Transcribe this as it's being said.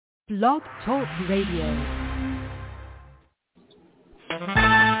Blog Talk Radio.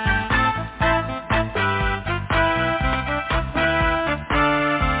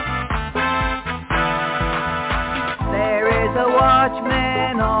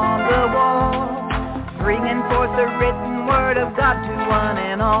 Watchman on the wall, bringing forth the written word of God to one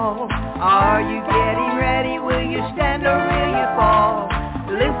and all. Are you getting ready? Will you stand or will you fall?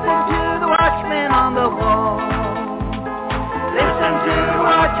 Listen to the watchman on the wall. Listen to the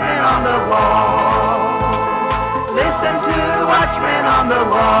watchman on the wall. Listen to the watchman on the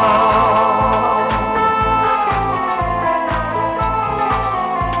wall.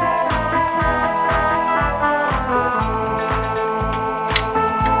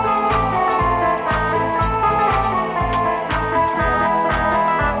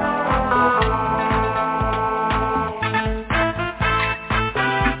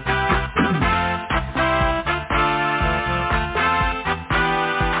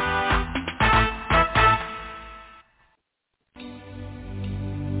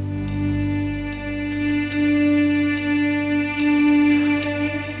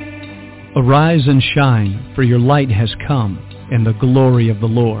 Arise and shine, for your light has come, and the glory of the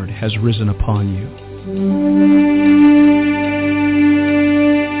Lord has risen upon you.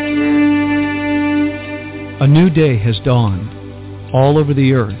 A new day has dawned. All over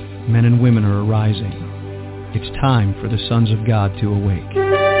the earth, men and women are arising. It's time for the sons of God to awake.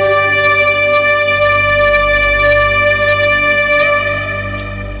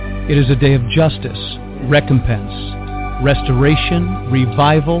 It is a day of justice, recompense, restoration,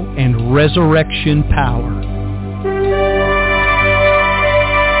 revival, and resurrection power.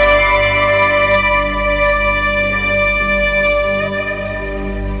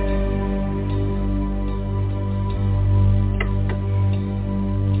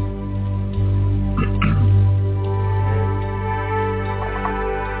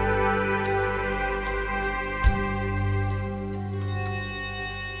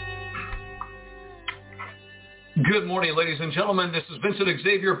 Good morning, ladies and gentlemen. This is Vincent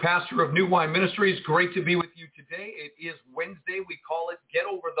Xavier, pastor of New Wine Ministries. Great to be with you today. It is Wednesday. We call it Get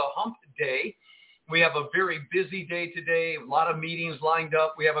Over the Hump Day. We have a very busy day today, a lot of meetings lined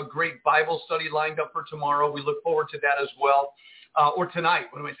up. We have a great Bible study lined up for tomorrow. We look forward to that as well. Or tonight.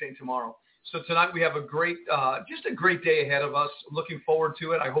 What am I saying, tomorrow? So tonight we have a great, just a great day ahead of us. Looking forward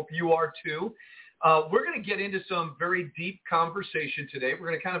to it. I hope you are too. We're going to get into some very deep conversation today. We're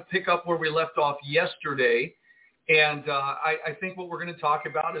going to kind of pick up where we left off yesterday. And I think what we're going to talk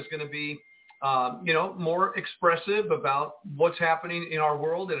about is going to be, more expressive about what's happening in our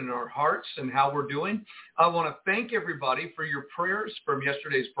world and in our hearts and how we're doing. I want to thank everybody for your prayers from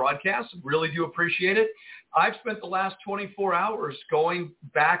yesterday's broadcast. Really do appreciate it. I've spent the last 24 hours going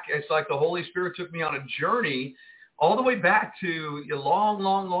back. It's like the Holy Spirit took me on a journey all the way back to a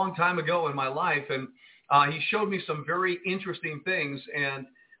long time ago in my life. And he showed me some very interesting things. And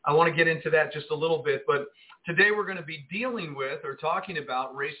I want to get into that just a little bit. But today we're going to be dealing with or talking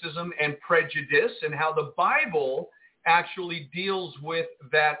about racism and prejudice and how the Bible actually deals with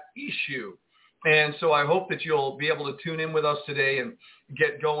that issue. And so I hope that you'll be able to tune in with us today and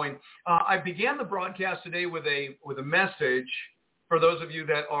get going. I began the broadcast today with a message for those of you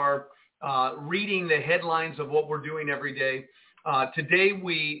that are reading the headlines of what we're doing every day. Today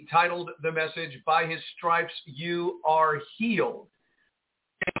we titled the message, "By His Stripes You Are Healed.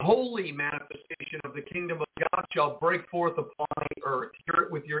 A holy manifestation of the kingdom of God shall break forth upon the earth." Hear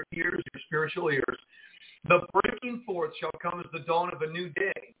it with your ears, your spiritual ears. "The breaking forth shall come as the dawn of a new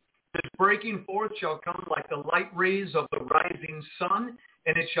day. This breaking forth shall come like the light rays of the rising sun,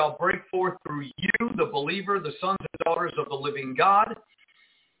 and it shall break forth through you, the believer, the sons and daughters of the living God.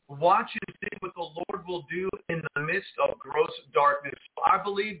 Watch and see what the Lord will do in the midst of gross darkness." So I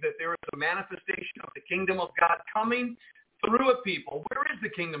believe that there is a manifestation of the kingdom of God coming through a people. Where is the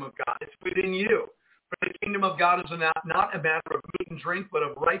kingdom of God? It's within you. For the kingdom of God is not a matter of meat and drink, but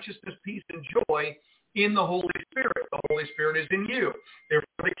of righteousness, peace, and joy in the Holy Spirit. The Holy Spirit is in you. Therefore,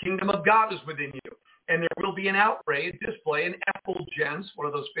 the kingdom of God is within you. And there will be an outlay, a display, an effulgence, one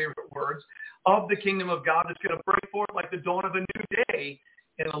of those favorite words, of the kingdom of God that's going to break forth like the dawn of a new day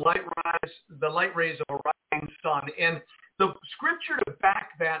in the light rays of a rising sun. And the scripture to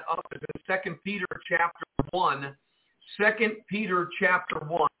back that up is in 2 Peter chapter 1. 2 Peter chapter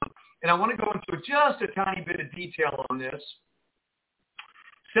 1. And I want to go into just a tiny bit of detail on this.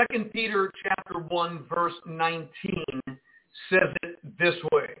 2 Peter chapter 1 verse 19 says it this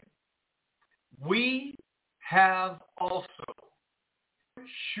way. "We have also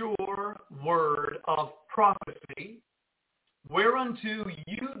sure word of prophecy, whereunto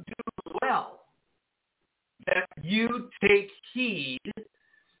you do well, that you take heed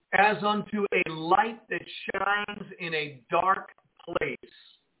as unto a light that shines in a dark place,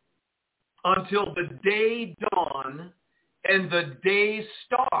 until the day dawn and the day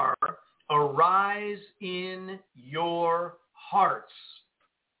star arise in your hearts.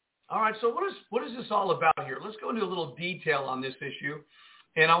 All right, so what is this all about here? Let's go into a little detail on this issue.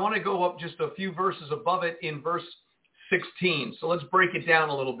 And I want to go up just a few verses above it in verse 16. So let's break it down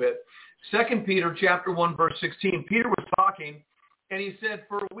a little bit. 2 Peter chapter 1, verse 16. Peter was talking, and he said,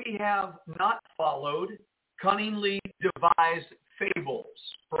 "For we have not followed cunningly devised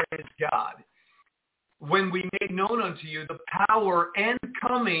fables," praise God, "when we made known unto you the power and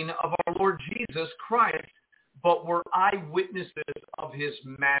coming of our Lord Jesus Christ, but were eyewitnesses of his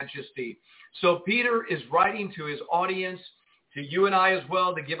majesty." So Peter is writing to his audience, to you and I as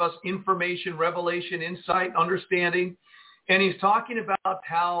well, to give us information, revelation, insight, understanding. And he's talking about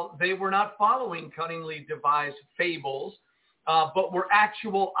how they were not following cunningly devised fables, but were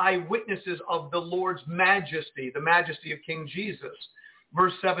actual eyewitnesses of the Lord's majesty, the majesty of King Jesus.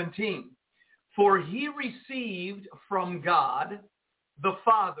 Verse 17, "For he received from God the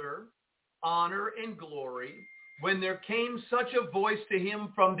Father honor and glory when there came such a voice to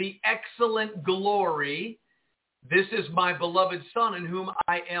him from the excellent glory, 'This is my beloved Son in whom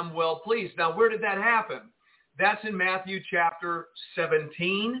I am well pleased.'" Now, where did that happen? That's in Matthew chapter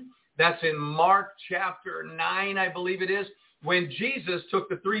 17. That's in Mark chapter 9, I believe it is, when Jesus took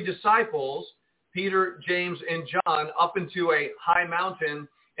the three disciples, Peter, James, and John, up into a high mountain,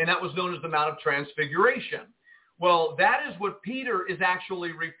 and that was known as the Mount of Transfiguration. Well, that is what Peter is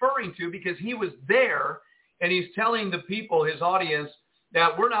actually referring to, because he was there, and he's telling the people, his audience,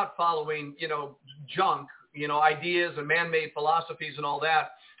 that we're not following, junk, ideas and man-made philosophies and all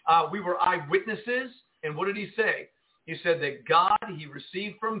that. We were eyewitnesses. And what did he say? He said that God, he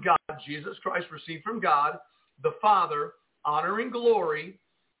received from God, Jesus Christ received from God, the Father, honor and glory,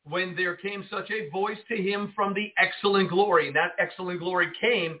 when there came such a voice to him from the excellent glory. And that excellent glory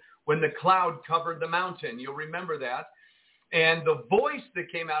came when the cloud covered the mountain. You'll remember that. And the voice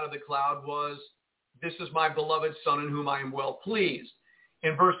that came out of the cloud was, "This is my beloved Son in whom I am well pleased."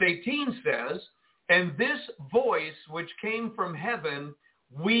 And verse 18 says, "And this voice which came from heaven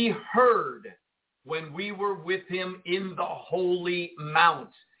we heard when we were with him in the holy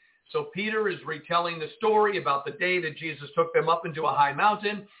mount." So Peter is retelling the story about the day that Jesus took them up into a high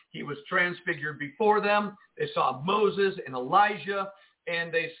mountain. He was transfigured before them. They saw Moses and Elijah,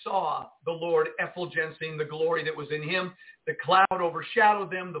 and they saw the Lord effulgencing the glory that was in him. The cloud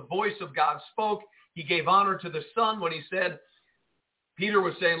overshadowed them. The voice of God spoke. He gave honor to the Son when he said, Peter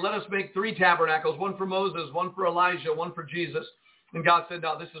was saying, "Let us make 3 tabernacles, one for Moses, one for Elijah, one for Jesus." And God said,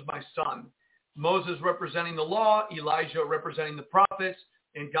 "No, this is my Son." Moses representing the law, Elijah representing the prophets.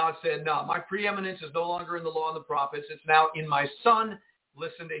 And God said, "No, my preeminence is no longer in the law and the prophets. It's now in my Son.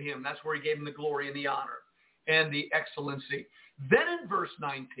 Listen to him." That's where he gave him the glory and the honor and the excellency. Then in verse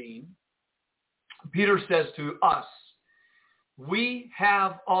 19, Peter says to us, "We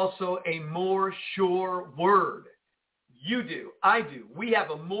have also a more sure word." You do, I do. We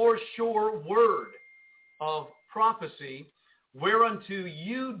have a more sure word of prophecy, whereunto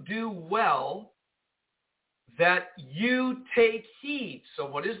you do well that you take heed. So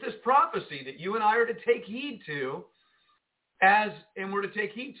what is this prophecy that you and I are to take heed to? And we're to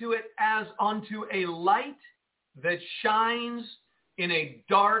take heed to it as unto a light that shines in a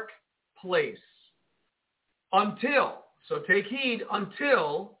dark place. Until, so take heed,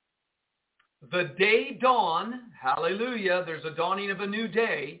 until the day dawn, hallelujah, there's a dawning of a new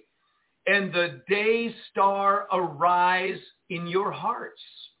day, and the day star arise in your hearts.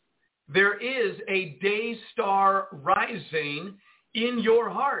 There is a day star rising in your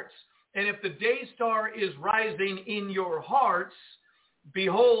hearts. And if the day star is rising in your hearts,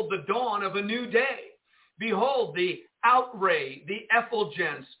 behold the dawn of a new day. Behold the outray, the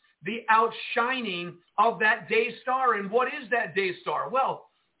effulgence, the outshining of that day star. And what is that day star? Well,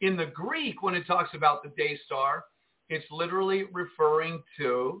 in the Greek, when it talks about the day star, it's literally referring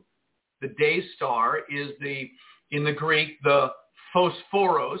to the day star is in the Greek, the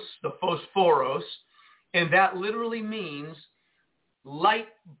phosphoros, and that literally means light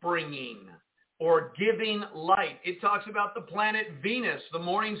bringing or giving light. It talks about the planet Venus, the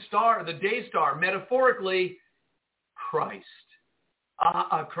morning star, the day star, metaphorically, Christ.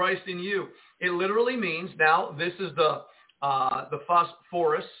 Christ in you. It literally means, now this is the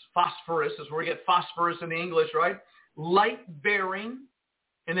phosphorus is where we get phosphorus in the English, right? Light bearing,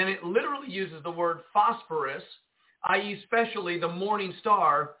 and then it literally uses the word phosphorus, i.e. especially the morning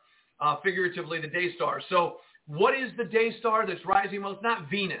star, figuratively the day star. So what is the day star that's rising? Well, it's not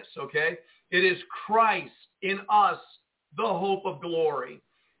Venus, okay? It is Christ in us, the hope of glory.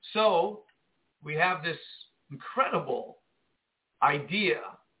 So we have this incredible idea.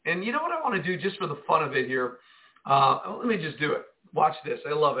 And you know what I want to do just for the fun of it here? Let me just do it. Watch this.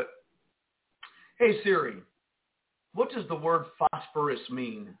 I love it. Hey, Siri, what does the word phosphorus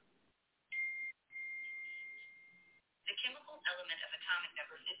mean? The chemical element of atomic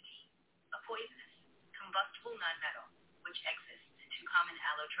number 15, a poisonous, combustible nonmetal, which exists in two common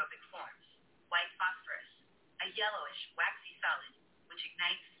allotropic forms, white phosphorus, a yellowish, waxy solid, which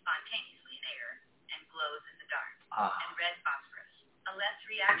ignites spontaneously in air and glows in the dark, and red phosphorus, a less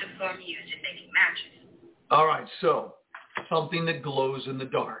reactive form used in making matches. All right, so something that glows in the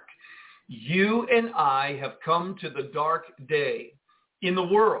dark. You and I have come to the dark day in the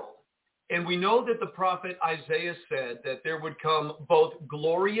world. And we know that the prophet Isaiah said that there would come both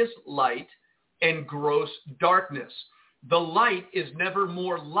glorious light and gross darkness. The light is never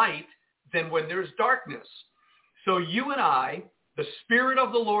more light than when there's darkness. So you and I, the Spirit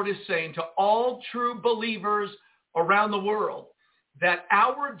of the Lord is saying to all true believers around the world that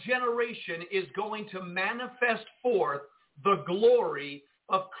our generation is going to manifest forth the glory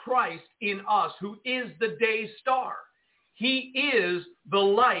of Christ in us, who is the day star. He is the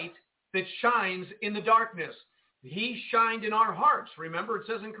light that shines in the darkness. He shined in our hearts. Remember, it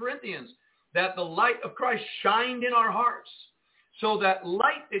says in Corinthians that the light of Christ shined in our hearts. So that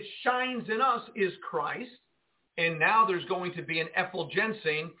light that shines in us is Christ. And now there's going to be an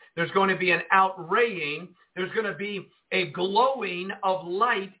effulgencing. There's going to be an outraying. There's going to be a glowing of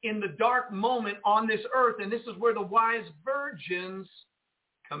light in the dark moment on this earth. And this is where the wise virgins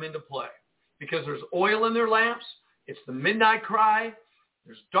come into play. Because there's oil in their lamps. It's the midnight cry.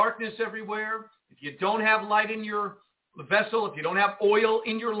 There's darkness everywhere. If you don't have light in your vessel, if you don't have oil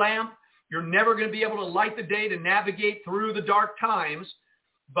in your lamp, you're never going to be able to light the day to navigate through the dark times.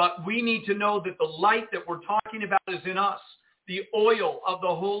 But we need to know that the light that we're talking about is in us. The oil of the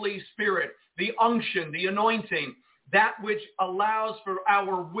Holy Spirit, the unction, the anointing, that which allows for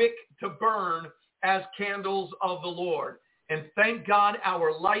our wick to burn as candles of the Lord. And thank God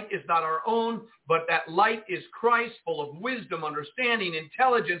our light is not our own, but that light is Christ, full of wisdom, understanding,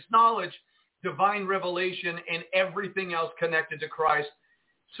 intelligence, knowledge, divine revelation, and everything else connected to Christ.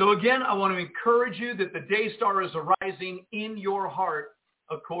 So again, I want to encourage you that the day star is arising in your heart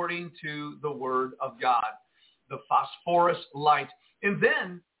according to the word of God, the phosphorus light. And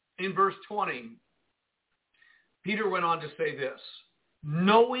then in verse 20, Peter went on to say this,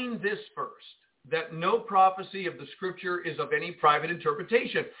 knowing this first, that no prophecy of the scripture is of any private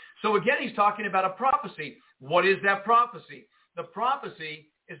interpretation. So again, he's talking about a prophecy. What is that prophecy? The prophecy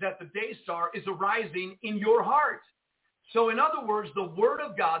is that the day star is arising in your heart. So in other words, the word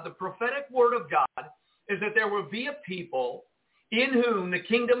of God, the prophetic word of God, is that there will be a people in whom the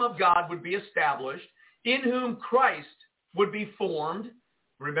kingdom of God would be established, in whom Christ would be formed.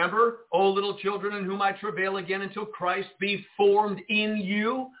 Remember, O little children, in whom I travail again until Christ be formed in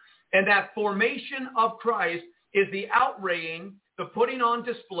you. And that formation of Christ is the outraying, the putting on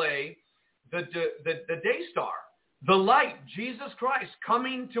display, the day star, the light, Jesus Christ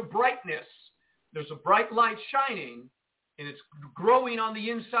coming to brightness. There's a bright light shining, and it's growing on the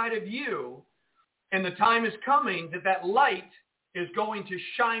inside of you. And the time is coming that that light is going to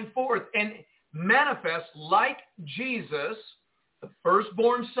shine forth and manifest like Jesus, the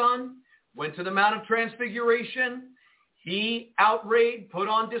firstborn son, went to the Mount of Transfiguration. He outrayed, put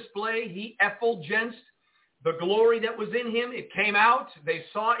on display, he effulgenced the glory that was in him. It came out. They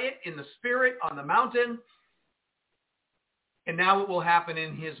saw it in the spirit on the mountain. And now it will happen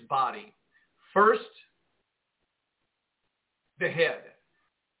in his body. First, the head,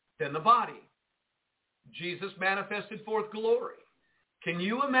 then the body. Jesus manifested forth glory. Can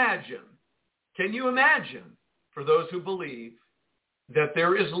you imagine, for those who believe, that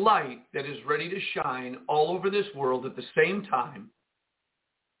there is light that is ready to shine all over this world at the same time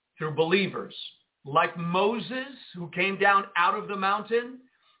through believers, like Moses, who came down out of the mountain,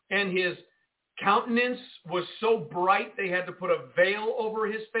 and his countenance was so bright they had to put a veil over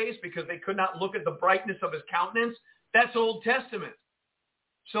his face because they could not look at the brightness of his countenance. That's Old Testament.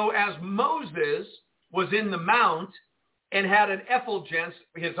 So as Moses was in the mount and had an effulgence,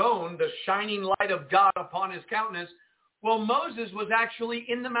 his own, the shining light of God upon his countenance, well, Moses was actually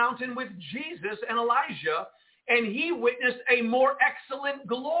in the mountain with Jesus and Elijah, and he witnessed a more excellent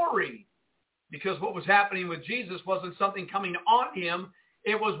glory, because what was happening with Jesus wasn't something coming on him.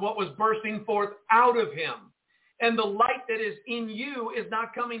 It was what was bursting forth out of him. And the light that is in you is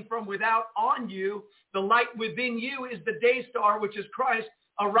not coming from without on you. The light within you is the day star, which is Christ,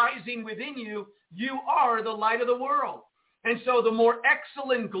 arising within you. You are the light of the world. And so the more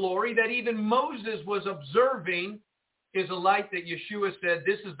excellent glory that even Moses was observing is a light that Yeshua said,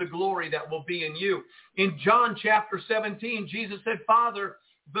 this is the glory that will be in you. In John chapter 17, Jesus said, Father,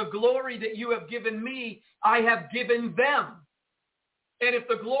 the glory that you have given me, I have given them. And if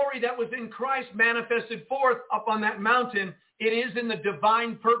the glory that was in Christ manifested forth up on that mountain, it is in the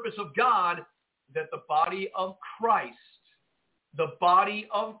divine purpose of God that the body of Christ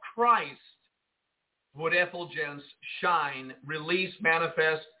would effulgence, shine, release,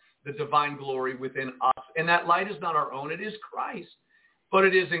 manifest the divine glory within us. And that light is not our own. It is Christ. But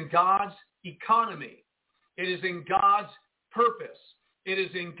it is in God's economy. It is in God's purpose. It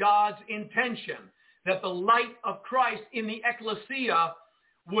is in God's intention that the light of Christ in the ecclesia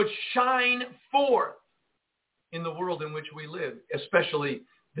would shine forth in the world in which we live, especially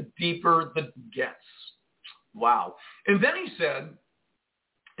the deeper the gets. Wow. And then he said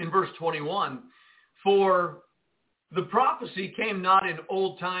in verse 21, for the prophecy came not in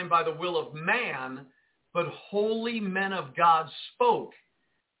old time by the will of man, but holy men of God spoke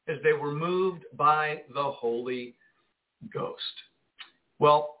as they were moved by the Holy Ghost.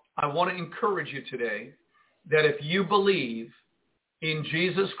 Well, I want to encourage you today that if you believe in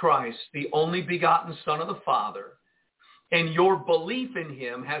Jesus Christ, the only begotten Son of the Father, and your belief in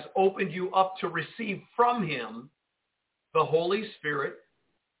him has opened you up to receive from him the Holy Spirit,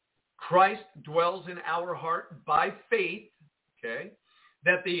 Christ dwells in our heart by faith, okay,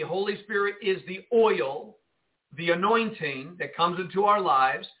 that the Holy Spirit is the oil, the anointing that comes into our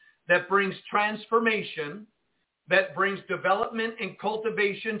lives, that brings transformation, that brings development and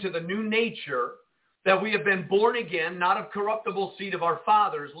cultivation to the new nature, that we have been born again, not of corruptible seed of our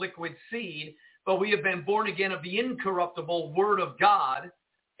fathers, liquid seed, but we have been born again of the incorruptible Word of God,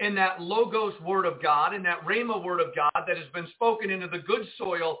 and that Logos Word of God, and that Rhema Word of God that has been spoken into the good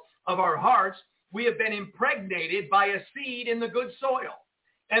soil of our hearts. We have been impregnated by a seed in the good soil.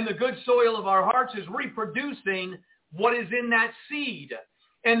 And the good soil of our hearts is reproducing what is in that seed.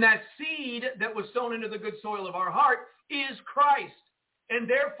 And that seed that was sown into the good soil of our heart is Christ. And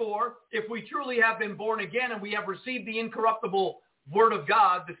therefore, if we truly have been born again and we have received the incorruptible Word of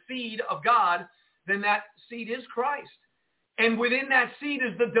God, the seed of God, then that seed is Christ. And within that seed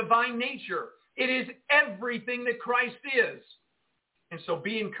is the divine nature. It is everything that Christ is. And so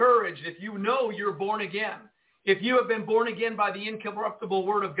be encouraged if you know you're born again. If you have been born again by the incorruptible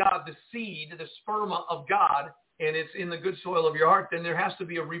Word of God, the seed, the sperma of God, and it's in the good soil of your heart, then there has to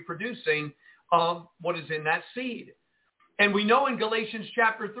be a reproducing of what is in that seed. And we know in Galatians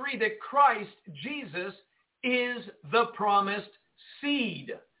chapter 3 that Christ, Jesus, is the promised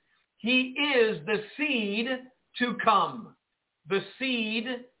seed. He is the seed to come. The seed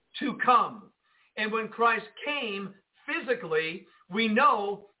to come. And when Christ came physically, we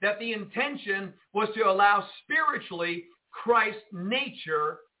know that the intention was to allow spiritually Christ's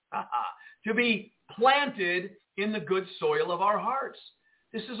nature to be planted in the good soil of our hearts.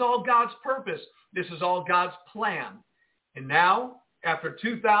 This is all God's purpose. This is all God's plan. And now, after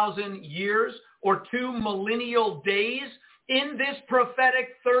 2,000 years or 2 millennial days, in this prophetic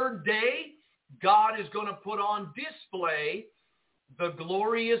third day, God is going to put on display the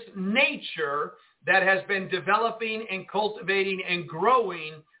glorious nature that has been developing and cultivating and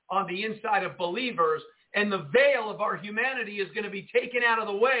growing on the inside of believers. And the veil of our humanity is going to be taken out of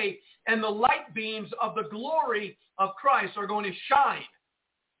the way, and the light beams of the glory of Christ are going to shine.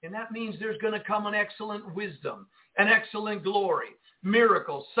 And that means there's going to come an excellent wisdom, an excellent glory,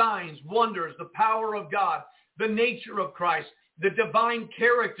 miracles, signs, wonders, the power of God, the nature of Christ, the divine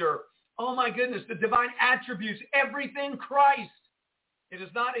character. Oh my goodness, the divine attributes, everything Christ. It is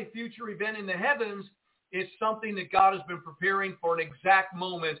not a future event in the heavens. It's something that God has been preparing for an exact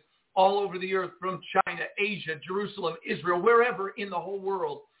moment all over the earth, from China, Asia, Jerusalem, Israel, wherever in the whole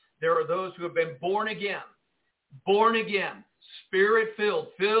world. There are those who have been born again, Spirit-filled,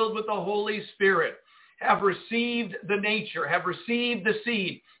 filled with the Holy Spirit, have received the nature, have received the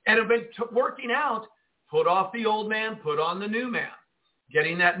seed, and have been working out, put off the old man, put on the new man,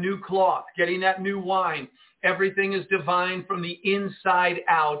 getting that new cloth, getting that new wine. Everything is divine from the inside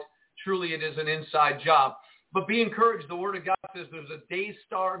out. Truly, it is an inside job. But be encouraged. The Word of God says there's a day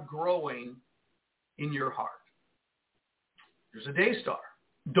star growing in your heart. There's a day star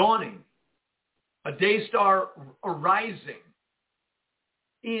dawning, a day star arising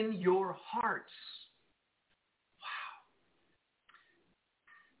in your hearts. Wow.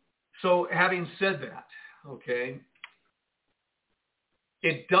 So having said that, okay,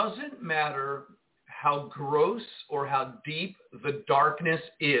 it doesn't matter how gross or how deep the darkness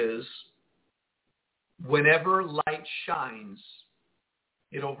is. Whenever light shines,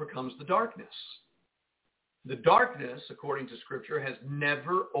 it overcomes the darkness. The darkness, according to Scripture, has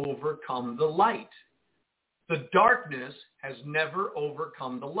never overcome the light. The darkness has never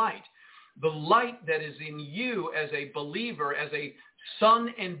overcome the light. The light that is in you as a believer, as a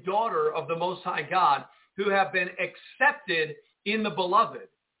son and daughter of the Most High God, who have been accepted in the beloved,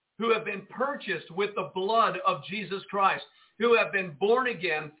 who have been purchased with the blood of Jesus Christ, who have been born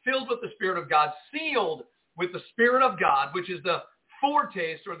again, filled with the Spirit of God, sealed with the Spirit of God, which is the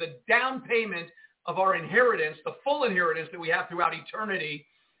foretaste or the down payment of our inheritance, the full inheritance that we have throughout eternity.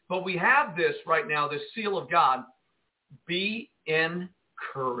 But we have this right now, this seal of God. Be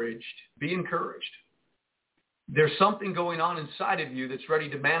encouraged. Be encouraged. There's something going on inside of you that's ready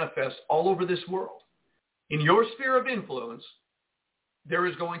to manifest all over this world. In your sphere of influence, there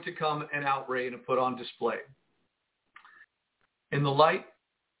is going to come an outlay and a put on display. In the light,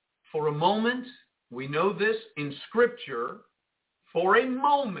 for a moment, we know this in Scripture, for a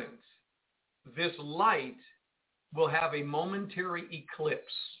moment, this light will have a momentary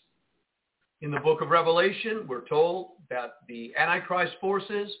eclipse. In the book of Revelation, we're told that the Antichrist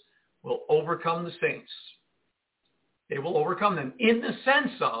forces will overcome the saints. They will overcome them in the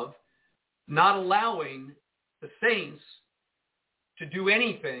sense of not allowing the saints to do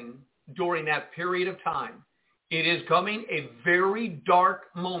anything during that period of time. It is coming a very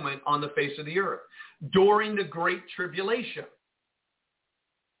dark moment on the face of the earth during the Great Tribulation,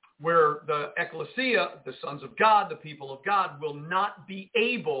 where the ecclesia, the sons of God, the people of God, will not be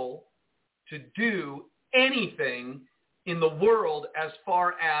able to do anything in the world as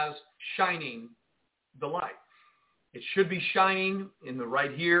far as shining the light. It should be shining in the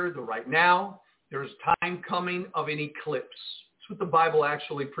right here, the right now. There's time coming of an eclipse. That's what the Bible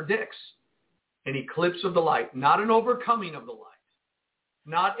actually predicts. An eclipse of the light, not an overcoming of the light,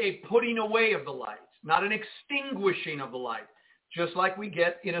 not a putting away of the light, not an extinguishing of the light, just like we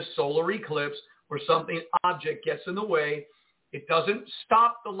get in a solar eclipse where object gets in the way. It doesn't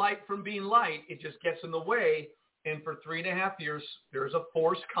stop the light from being light. It just gets in the way. And for 3.5 years, there's a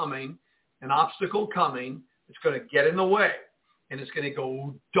force coming, an obstacle coming. It's going to get in the way, and it's going to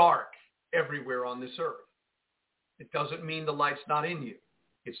go dark everywhere on this earth. It doesn't mean the light's not in you.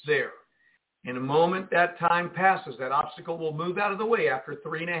 It's there. In a moment that time passes, that obstacle will move out of the way after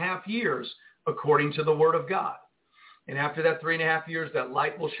 3.5 years, according to the Word of God. And after that 3.5 years, that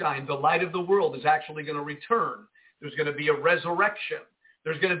light will shine. The light of the world is actually going to return. There's going to be a resurrection.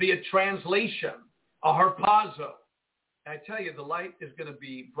 There's going to be a translation, a harpazo. And I tell you, the light is going to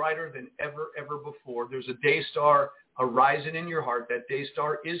be brighter than ever before. There's a day star arising in your heart. That day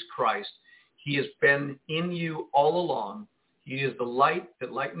star is Christ. He has been in you all along. He is the light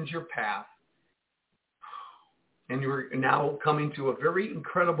that lightens your path. And you're now coming to a very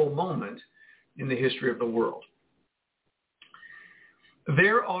incredible moment in the history of the world.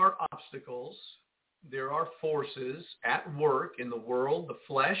 There are obstacles. There are forces at work in the world, the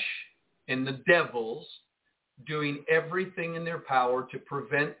flesh and the devils, doing everything in their power to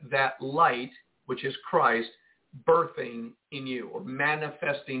prevent that light, which is Christ, birthing in you or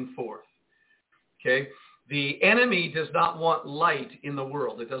manifesting forth. Okay? The enemy does not want light in the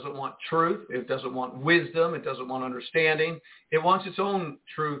world. It doesn't want truth. It doesn't want wisdom. It doesn't want understanding. It wants its own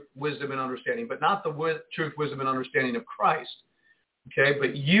truth, wisdom, and understanding, but not the truth, wisdom, and understanding of Christ. Okay?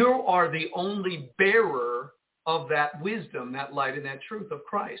 But you are the only bearer of that wisdom, that light, and that truth of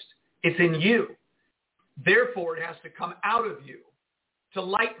Christ. It's in you. Therefore, it has to come out of you to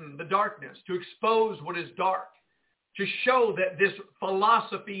lighten the darkness, to expose what is dark, to show that this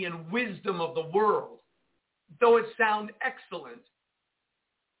philosophy and wisdom of the world, though it sound excellent,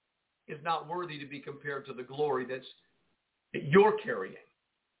 is not worthy to be compared to the glory that you're carrying.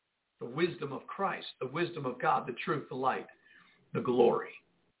 The wisdom of Christ, the wisdom of God, the truth, the light, the glory.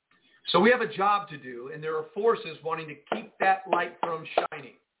 So we have a job to do, and there are forces wanting to keep that light from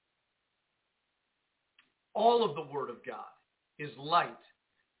shining. All of the Word of God is light.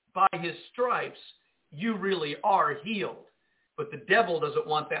 By His stripes, you really are healed. But the devil doesn't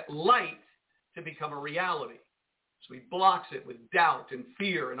want that light to become a reality. So he blocks it with doubt and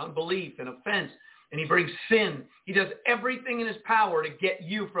fear and unbelief and offense. And he brings sin. He does everything in his power to get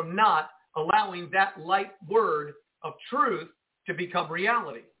you from not allowing that light word of truth to become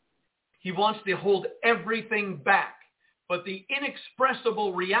reality. He wants to hold everything back. But the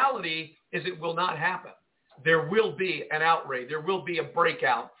inexpressible reality is it will not happen. There will be an outrage. There will be a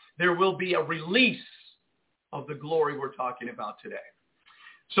breakout. There will be a release of the glory we're talking about today.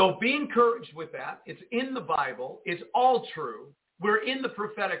 So be encouraged with that. It's in the Bible. It's all true. We're in the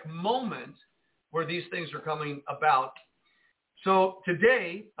prophetic moment where these things are coming about. So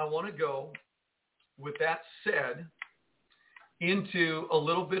today I want to go, with that said, into a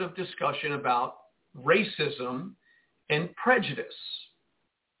little bit of discussion about racism and prejudice.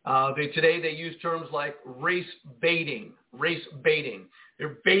 Today they use terms like race baiting.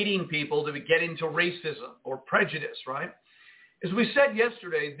 They're baiting people to get into racism or prejudice, right? As we said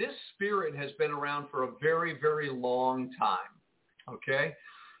yesterday, this spirit has been around for a very, very long time, okay?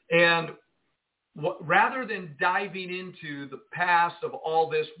 And rather than diving into the past of all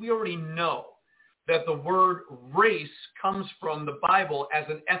this, we already know that the word race comes from the Bible as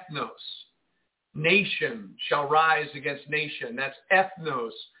an ethnos. Nation shall rise against nation. That's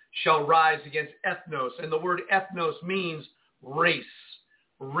ethnos shall rise against ethnos. And the word ethnos means race.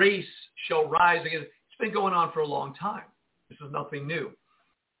 Race shall rise against. It's been going on for a long time. This is nothing new.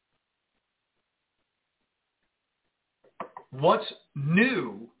 What's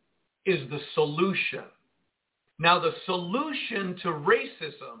new is the solution. Now, the solution to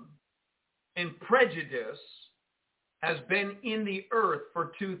racism and prejudice has been in the earth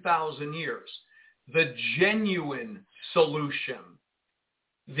for 2,000 years. The genuine solution,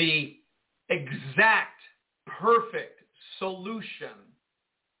 the exact, perfect solution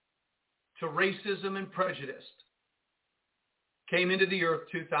to racism and prejudice came into the earth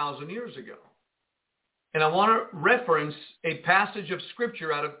 2,000 years ago. And I want to reference a passage of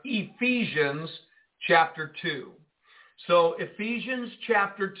Scripture out of Ephesians chapter 2. So Ephesians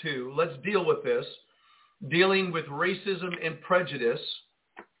chapter 2, let's deal with this, dealing with racism and prejudice.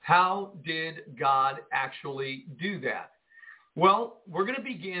 How did God actually do that? Well, we're going to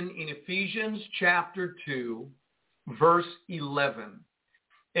begin in Ephesians chapter 2, verse 11.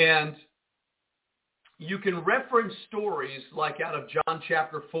 And you can reference stories like out of John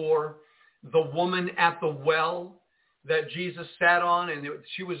chapter 4, the woman at the well that Jesus sat on, and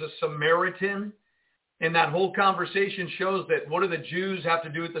she was a Samaritan. And that whole conversation shows that what do the Jews have to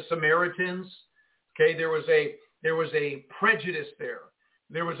do with the Samaritans? Okay, there was a prejudice there.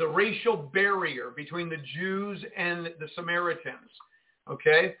 There was a racial barrier between the Jews and the Samaritans.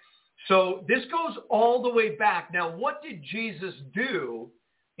 Okay, so this goes all the way back. Now, what did Jesus do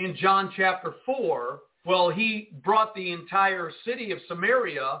in John chapter 4? Well, he brought the entire city of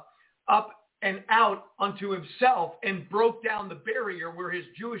Samaria up and out unto himself and broke down the barrier where his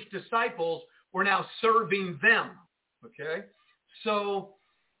Jewish disciples were now serving them. Okay, so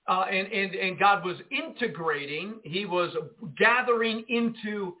and God was integrating. He was gathering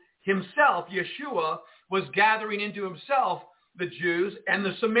into himself. Yeshua was gathering into himself the Jews and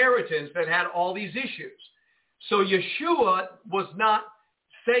the Samaritans that had all these issues. So Yeshua was not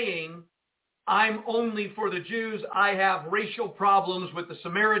saying, I'm only for the Jews. I have racial problems with the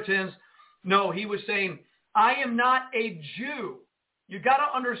Samaritans. No, he was saying, I am not a Jew. You got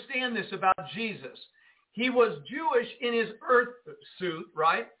to understand this about Jesus. He was Jewish in his earth suit,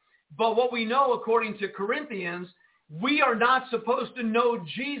 right? But what we know, according to Corinthians, we are not supposed to know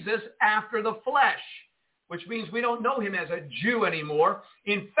Jesus after the flesh, which means we don't know him as a Jew anymore.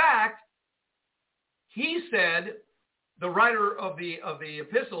 In fact, he said, the writer of the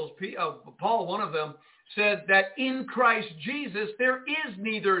epistles, Paul, one of them, said that in Christ Jesus there is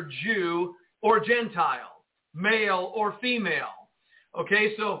neither Jew or Gentile, male or female.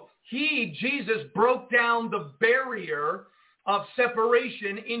 Okay, so Jesus broke down the barrier of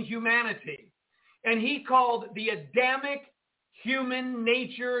separation in humanity. And he called the Adamic,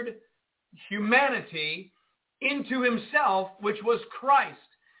 human-natured humanity into himself, which was Christ.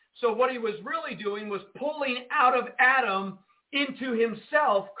 So what he was really doing was pulling out of Adam into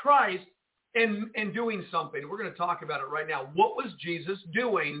himself, Christ, and doing something. We're going to talk about it right now. What was Jesus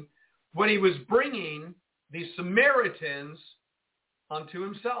doing when he was bringing the Samaritans unto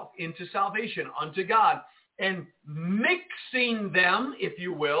himself, into salvation, unto God, and mixing them, if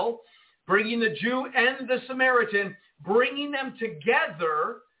you will, bringing the Jew and the Samaritan, bringing them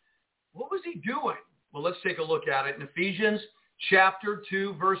together? What was he doing? Well, let's take a look at it in Ephesians chapter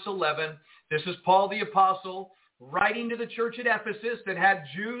 2, verse 11. This is Paul the Apostle writing to the church at Ephesus that had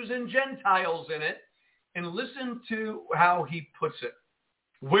Jews and Gentiles in it. And listen to how he puts it.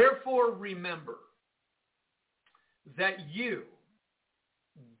 Wherefore remember that you,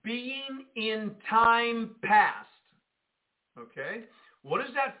 being in time past, okay? What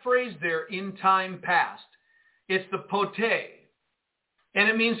is that phrase there, in time past? It's the pote. And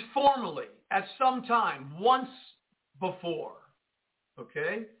it means formerly, at some time, once before,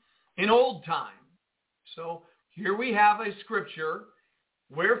 okay? In old time. So here we have a scripture.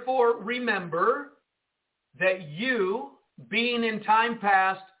 Wherefore remember that you, being in time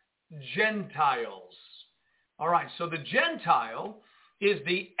past, Gentiles. All right, so the Gentile is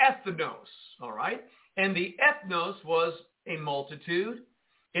the ethnos, all right? And the ethnos was a multitude.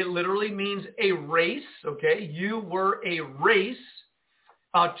 It literally means a race, okay? You were a race,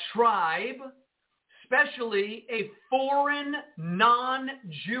 a tribe, especially a foreign,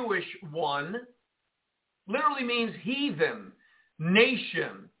 non-Jewish one, literally means heathen,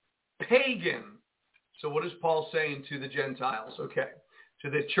 nation, pagan. So what is Paul saying to the Gentiles? Okay. To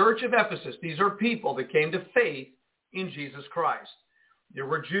the church of Ephesus, these are people that came to faith in Jesus Christ. There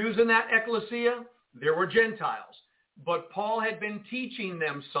were Jews in that ecclesia. There were Gentiles. But Paul had been teaching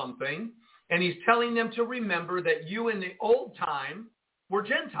them something, and he's telling them to remember that you in the old time were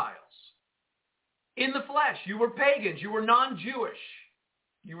Gentiles. In the flesh, you were pagans. You were non-Jewish.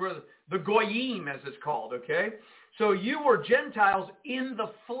 You were the goyim, as it's called, okay? So you were Gentiles in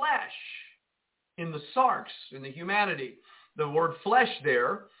the flesh, in the sarx, in the humanity. The word flesh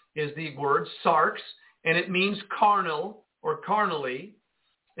there is the word sarx, and it means carnal or carnally.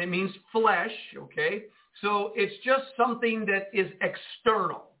 It means flesh, okay? So it's just something that is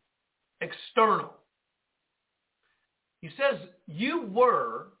external. External. He says, you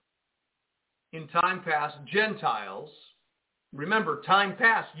were, in time past, Gentiles. Remember, time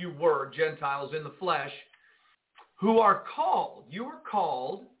past, you were Gentiles in the flesh, who are called, you were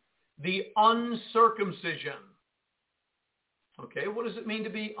called the uncircumcision. Okay, what does it mean to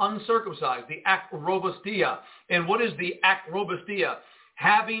be uncircumcised? The akrobastia. And what is the akrobastia?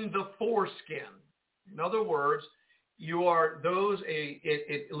 Having the foreskin. In other words, you are those,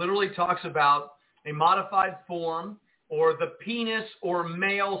 it literally talks about a modified form or the penis or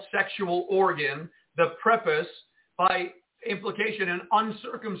male sexual organ, the prepuce, by implication an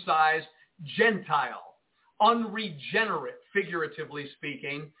uncircumcised Gentile, unregenerate, figuratively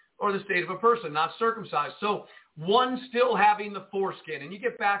speaking, or the state of a person, not circumcised. So one still having the foreskin. And you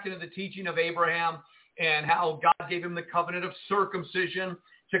get back into the teaching of Abraham and how God gave him the covenant of circumcision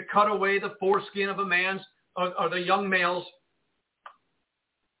to cut away the foreskin of a man's or the young male's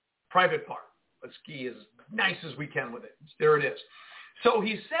private part. Let's be as nice as we can with it. There it is. So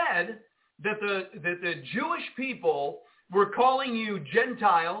he said that the Jewish people were calling you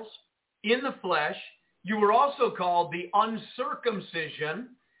Gentiles in the flesh. You were also called the uncircumcision,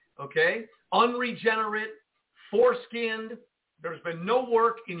 okay? Unregenerate, foreskinned. There's been no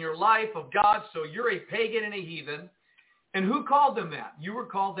work in your life of God, so you're a pagan and a heathen. And who called them that? You were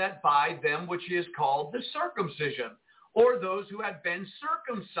called that by them, which is called the circumcision, or those who had been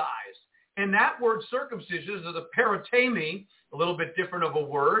circumcised. And that word circumcision is the peritemi, a little bit different of a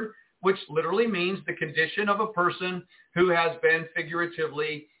word, which literally means the condition of a person who has been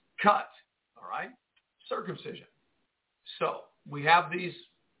figuratively cut. All right? Circumcision. So we have these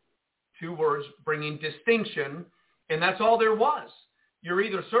two words bringing distinction, and that's all there was. You're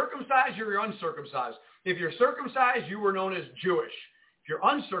either circumcised or you're uncircumcised. If you're circumcised, you were known as Jewish. If you're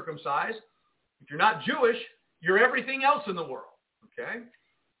uncircumcised, if you're not Jewish, you're everything else in the world. Okay?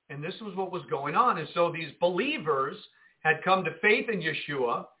 And this was what was going on. And so these believers had come to faith in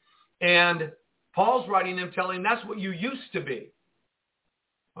Yeshua, and Paul's writing them telling that's what you used to be.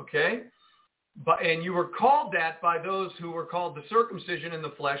 Okay? And you were called that by those who were called the circumcision in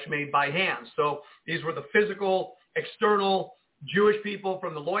the flesh made by hands. So these were the physical, external Jewish people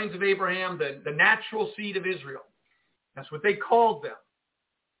from the loins of Abraham, the natural seed of Israel. That's what they called them.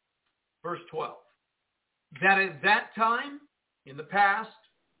 Verse 12. That at that time, in the past,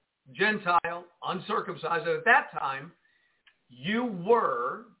 Gentile, uncircumcised, at that time, you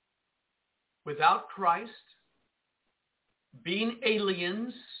were without Christ, being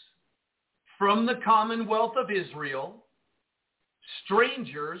aliens from the commonwealth of Israel,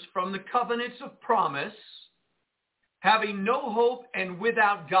 strangers from the covenants of promise, having no hope and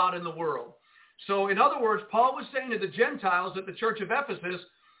without God in the world. So in other words, Paul was saying to the Gentiles at the church of Ephesus,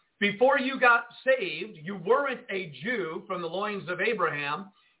 before you got saved, you weren't a Jew from the loins of Abraham.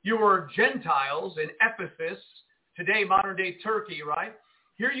 You were Gentiles in Ephesus, today modern day Turkey, right?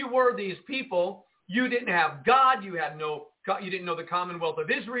 Here you were, these people. You didn't have God. You didn't know the commonwealth of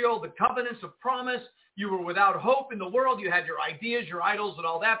Israel, the covenants of promise. You were without hope in the world. You had your ideas, your idols, and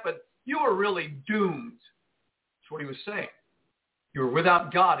all that, but you were really doomed. That's what he was saying. You were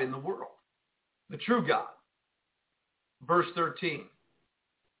without God in the world, the true God. Verse 13.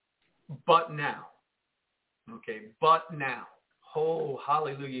 But now. Okay, but now. Oh,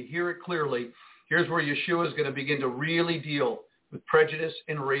 hallelujah. Hear it clearly. Here's where Yeshua is going to begin to really deal with prejudice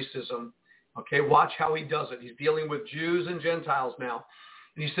and racism. Okay, watch how he does it. He's dealing with Jews and Gentiles now.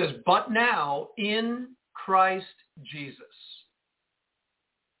 And he says, but now in Christ Jesus,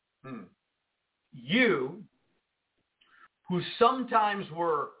 you who sometimes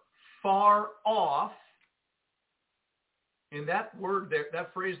were far off, and that word there,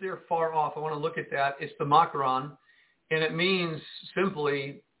 that phrase there, far off, I want to look at that. It's the makron, and it means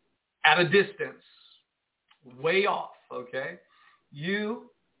simply at a distance, way off, okay?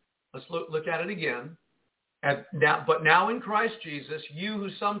 Let's look at it again. But now in Christ Jesus, you who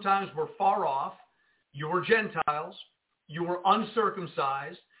sometimes were far off, you were Gentiles, you were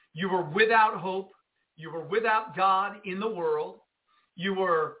uncircumcised, you were without hope, you were without God in the world, you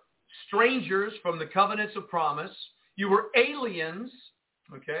were strangers from the covenants of promise, you were aliens,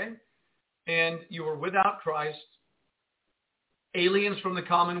 okay, and you were without Christ, aliens from the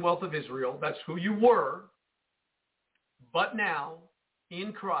commonwealth of Israel. That's who you were. But now,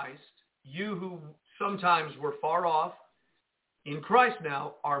 in Christ, you who sometimes were far off, in Christ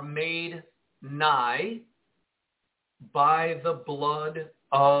now are made nigh by the blood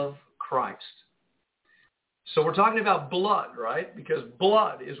of Christ. So we're talking about blood, right? Because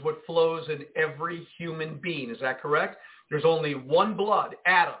blood is what flows in every human being. Is that correct? There's only one blood,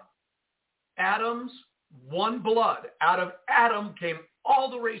 Adam. Adam's one blood. Out of Adam came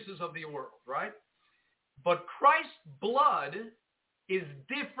all the races of the world, right? But Christ's blood is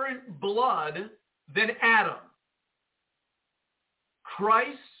different blood than Adam.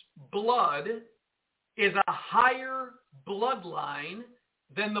 Christ's blood is a higher bloodline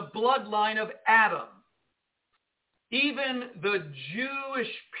than the bloodline of Adam. Even the Jewish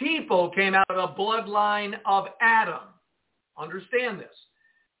people came out of the bloodline of Adam. Understand this.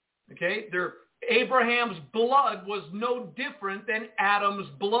 Okay? Abraham's blood was no different than Adam's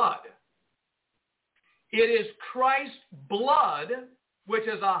blood. It is Christ's blood, which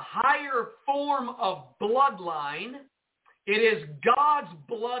is a higher form of bloodline. It is God's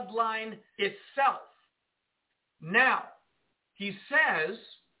bloodline itself. Now, he says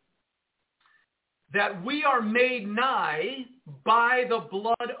that we are made nigh by the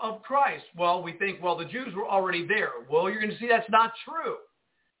blood of Christ. Well, we think, the Jews were already there. Well, you're going to see that's not true.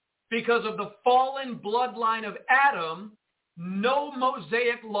 Because of the fallen bloodline of Adam, no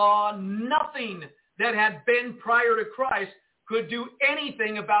Mosaic law, nothing that had been prior to Christ could do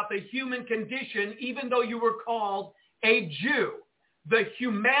anything about the human condition, even though you were called a Jew. The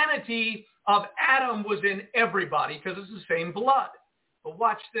humanity of Adam was in everybody because it's the same blood. But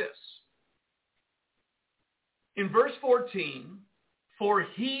watch this. In verse 14, for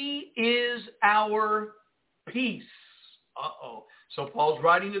he is our peace. So Paul's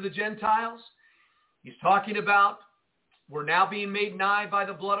writing to the Gentiles. He's talking about we're now being made nigh by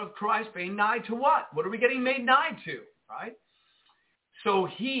the blood of Christ. Being nigh to what? What are we getting made nigh to, right? So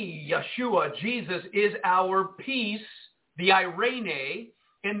he, Yeshua, Jesus, is our peace, the irene.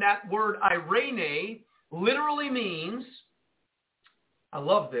 And that word irene literally means, I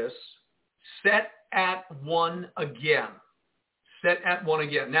love this, set at one again. Set at one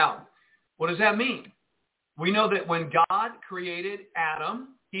again. Now, what does that mean? We know that when God created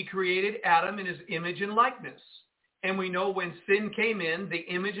Adam, he created Adam in his image and likeness. And we know when sin came in, the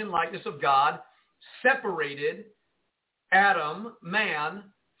image and likeness of God separated Adam, man,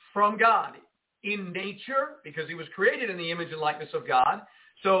 from God. In nature, because he was created in the image and likeness of God,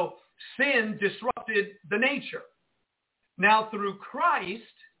 so sin disrupted the nature. Now through Christ,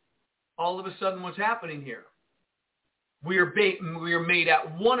 all of a sudden what's happening here? We are made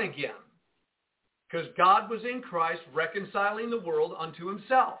at one again. Because God was in Christ reconciling the world unto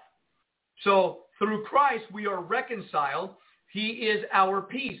himself. So through Christ we are reconciled. He is our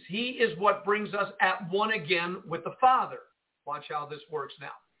peace. He is what brings us at one again with the Father. Watch how this works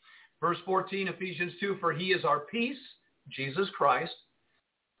now. Verse 14, Ephesians 2, for he is our peace, Jesus Christ,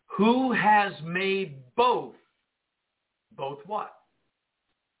 who has made both what?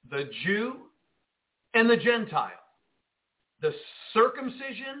 The Jew and the Gentile. The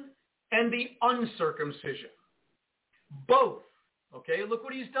circumcision and the uncircumcision. Both. Okay, look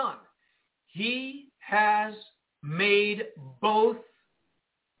what he's done. He has made both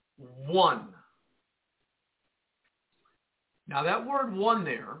one. Now that word one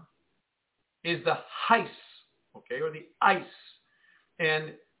there is the heis, okay, or the ice.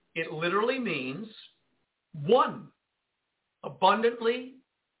 And it literally means one. Abundantly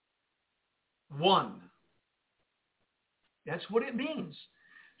one. That's what it means.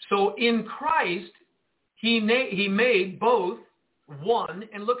 So in Christ, he made both one,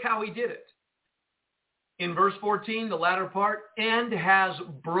 and look how he did it. In verse 14, the latter part, and has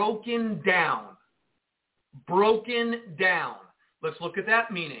broken down. Broken down. Let's look at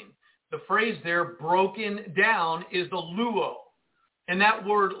that meaning. The phrase there, broken down, is the luo. And that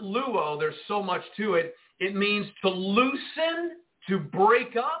word luo, there's so much to it. It means to loosen, to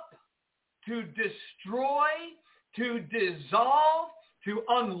break up, to destroy, to dissolve, to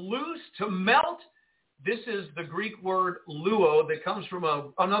unloose, to melt. This is the Greek word luo that comes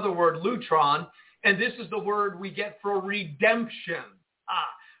from another word, lutron, and this is the word we get for redemption.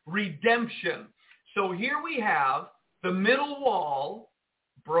 Redemption. So here we have the middle wall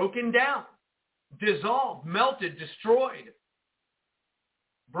broken down. dissolved, melted, destroyed,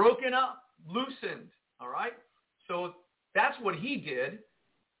 broken up, loosened. All right? So that's what he did.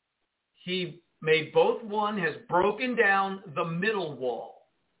 He made both one, has broken down the middle wall.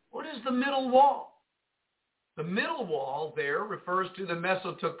 What is the middle wall? The middle wall there refers to the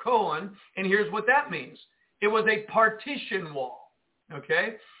mesotokoan, and here's what that means. It was a partition wall,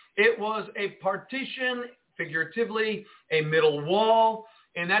 okay? It was a partition, figuratively, a middle wall,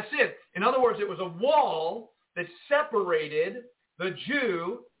 and that's it. In other words, it was a wall that separated the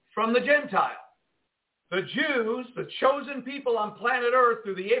Jew from the Gentile. The Jews, the chosen people on planet Earth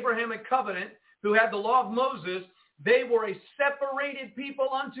through the Abrahamic covenant, who had the law of Moses, they were a separated people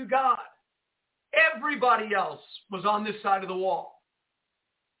unto God. Everybody else was on this side of the wall.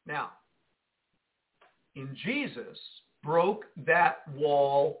 Now, in Jesus, broke that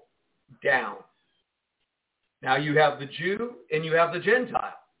wall down. Now you have the Jew and you have the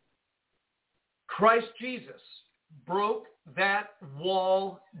Gentile. Christ Jesus broke that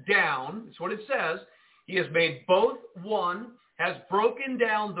wall down. That's what it says. He has made both one, has broken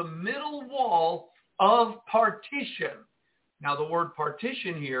down the middle wall of partition. Now the word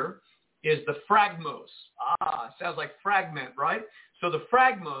partition here is the phragmos. Sounds like fragment, right? So the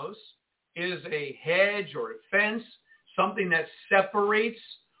phragmos is a hedge or a fence, something that separates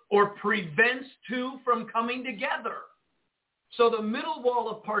or prevents two from coming together. So the middle wall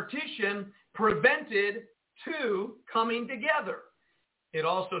of partition prevented two coming together. It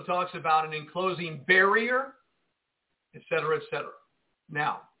also talks about an enclosing barrier, etc., etc.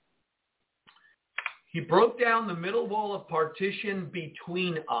 Now, he broke down the middle wall of partition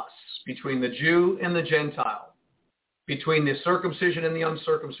between us, between the Jew and the Gentile, between the circumcision and the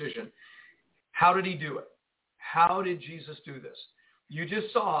uncircumcision. How did he do it? How did Jesus do this? You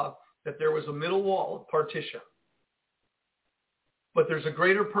just saw that there was a middle wall of partition. But there's a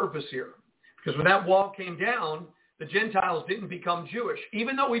greater purpose here. Because when that wall came down, the Gentiles didn't become Jewish.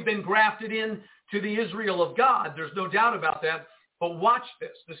 Even though we've been grafted in to the Israel of God, there's no doubt about that. But watch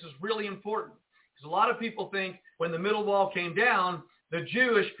this. This is really important. Because a lot of people think when the middle wall came down, the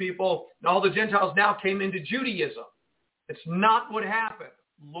Jewish people, all the Gentiles now came into Judaism. It's not what happened.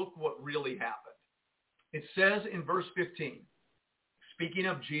 Look what really happened. It says in verse 15, speaking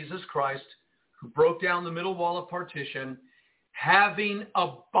of Jesus Christ, who broke down the middle wall of partition, having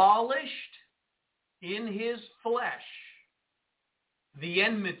abolished in his flesh the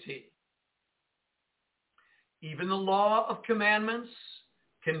enmity, even the law of commandments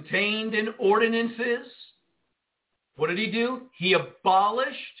contained in ordinances. What did he do? He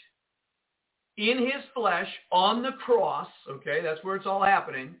abolished in his flesh on the cross. Okay, that's where it's all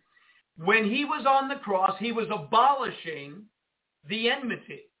happening. When he was on the cross, he was abolishing the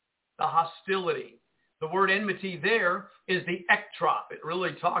enmity, the hostility. The word enmity there is the ektrop. It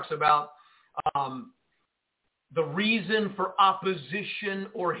really talks about the reason for opposition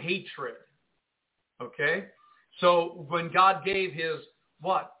or hatred. Okay? So when God gave his,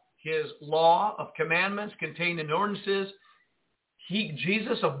 what? His law of commandments contained in ordinances,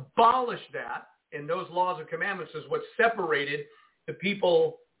 Jesus abolished that, and those laws of commandments is what separated the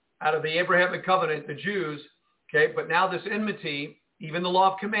people out of the Abrahamic covenant, the Jews. Okay? But now this enmity, even the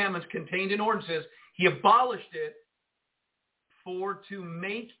law of commandments contained in ordinances, he abolished it for to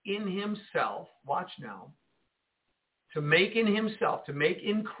make in himself, watch now, to make in himself, to make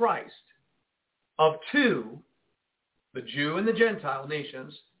in Christ of two, the Jew and the Gentile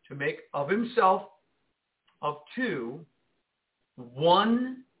nations, to make of himself of two,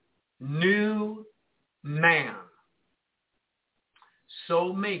 one new man,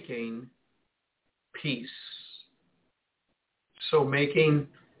 so making peace. So making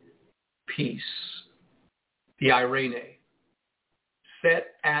peace. The irene.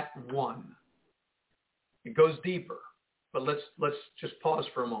 Set at one. It goes deeper, but let's just pause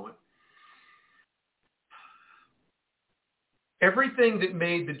for a moment. Everything that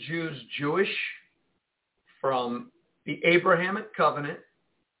made the Jews Jewish, from the Abrahamic covenant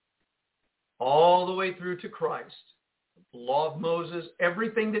all the way through to Christ, the law of Moses,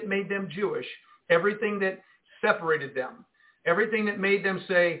 everything that made them Jewish, everything that separated them, everything that made them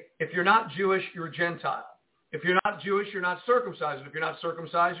say, if you're not Jewish, you're a Gentile. If you're not Jewish, you're not circumcised. And if you're not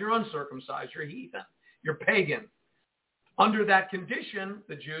circumcised, you're uncircumcised. You're heathen. You're pagan. Under that condition,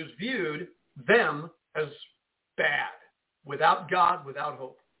 the Jews viewed them as bad, without God, without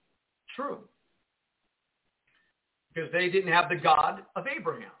hope. True. Because they didn't have the God of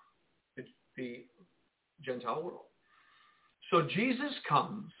Abraham, the Gentile world. So Jesus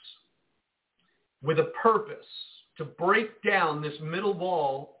comes with a purpose to break down this middle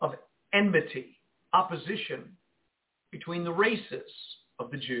wall of enmity, opposition between the races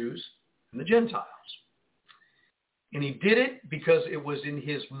of the Jews and the Gentiles. And he did it because it was in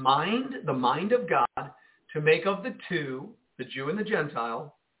his mind, the mind of God, to make of the two, the Jew and the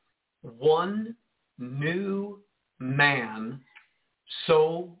Gentile, one new man,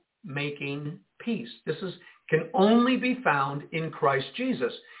 so making peace. This can only be found in Christ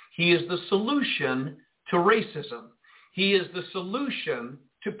Jesus. He is the solution to racism. He is the solution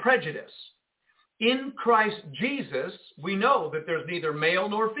to prejudice. In Christ Jesus, we know that there's neither male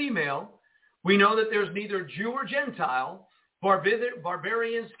nor female. We know that there's neither Jew or Gentile,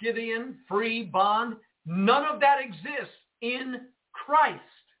 barbarian, Scythian, free, bond. None of that exists in Christ.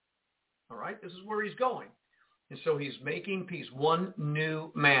 All right, this is where he's going. And so he's making peace, one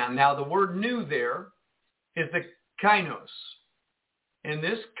new man. Now, the word new there is the kainos. And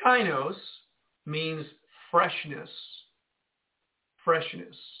this kainos means freshness.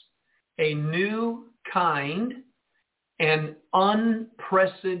 Freshness. A new kind and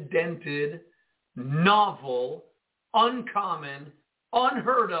unprecedented, novel, uncommon,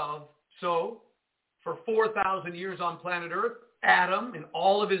 unheard of. So, for 4,000 years on planet Earth, Adam and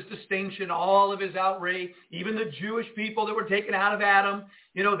all of his distinction, all of his outrage, even the Jewish people that were taken out of Adam,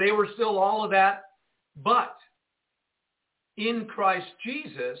 they were still all of that. But in Christ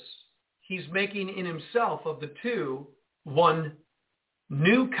Jesus, he's making in himself of the two one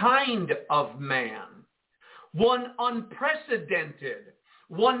new kind of man, one unprecedented,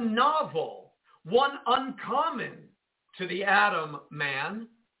 one novel, one uncommon to the Adam man,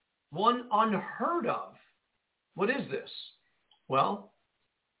 one unheard of. What is this? Well,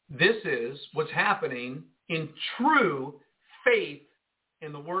 this is what's happening in true faith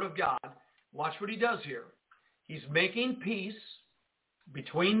in the Word of God. Watch what he does here. He's making peace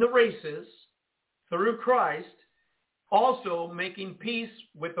between the races through Christ, also making peace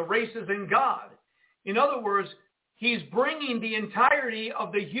with the races in God. In other words, he's bringing the entirety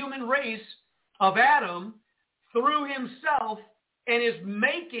of the human race of Adam through himself and is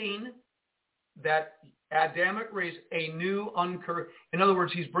making that Adamic race a new in other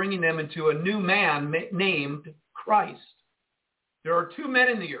words, he's bringing them into a new man named Christ. There are two men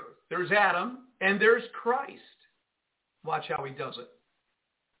in the earth. There's Adam and there's Christ. Watch how he does it.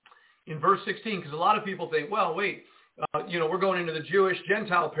 In verse 16, because a lot of people think, well, wait, we're going into the Jewish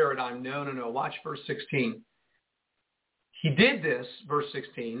Gentile paradigm. No. Watch verse 16. He did this, verse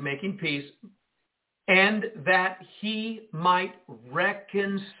 16, making peace, and that he might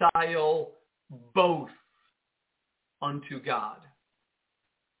reconcile both unto God.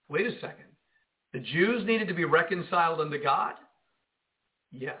 Wait a second. The Jews needed to be reconciled unto God?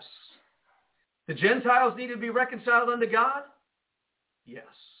 Yes. The Gentiles needed to be reconciled unto God? Yes.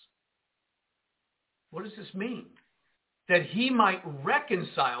 What does this mean? That he might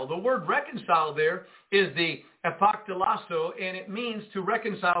reconcile. The word reconcile there is the epaktalasso, and it means to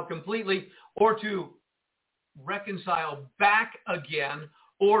reconcile completely or to reconcile back again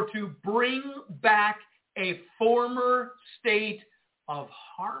or to bring back a former state of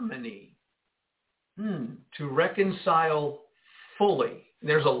harmony. To reconcile fully.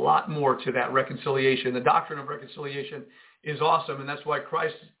 There's a lot more to that reconciliation. The doctrine of reconciliation is awesome, and that's why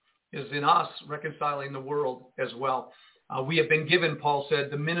Christ is in us reconciling the world as well. We have been given, Paul said,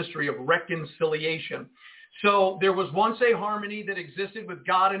 the ministry of reconciliation. So there was once a harmony that existed with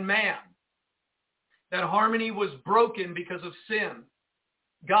God and man. That harmony was broken because of sin.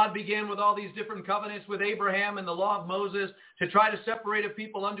 God began with all these different covenants with Abraham and the law of Moses to try to separate a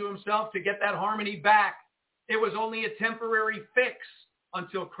people unto himself to get that harmony back. It was only a temporary fix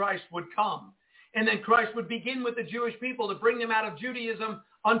until Christ would come. And then Christ would begin with the Jewish people to bring them out of Judaism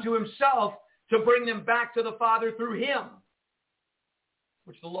unto himself, to bring them back to the Father through him,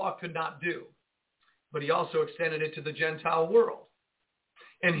 which the law could not do. But he also extended it to the Gentile world.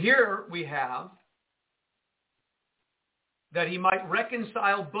 And here we have that he might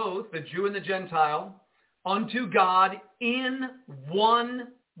reconcile both the Jew and the Gentile unto God in one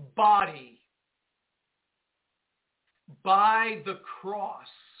body by the cross.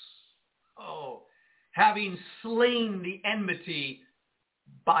 Oh, having slain the enmity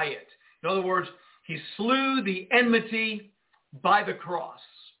by it. In other words, he slew the enmity by the cross.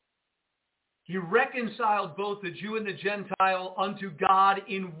 He reconciled both the Jew and the Gentile unto God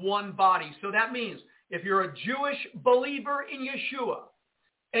in one body. So that means if you're a Jewish believer in Yeshua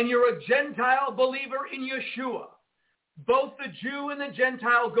and you're a Gentile believer in Yeshua, both the Jew and the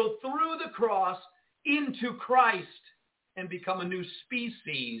Gentile go through the cross into Christ and become a new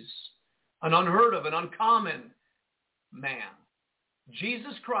species, an unheard of, an uncommon man.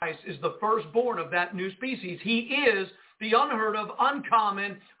 Jesus Christ is the firstborn of that new species. He is the unheard of,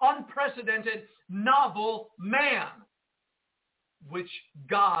 uncommon, unprecedented, novel man. which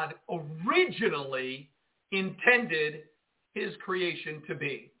God originally intended his creation to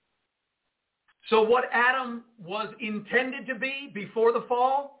be. So what Adam was intended to be before the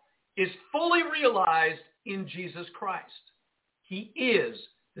fall is fully realized in Jesus Christ. He is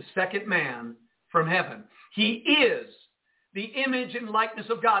the second man from heaven. He is the image and likeness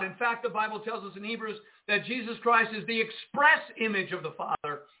of God. In fact, the Bible tells us in Hebrews that Jesus Christ is the express image of the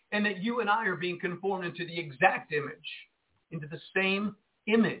Father, and that you and I are being conformed into the exact image, into the same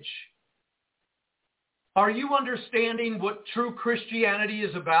image. Are you understanding what true Christianity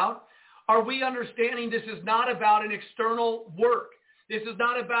is about? Are we understanding this is not about an external work? This is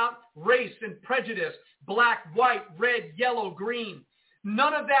not about race and prejudice, black, white, red, yellow, green.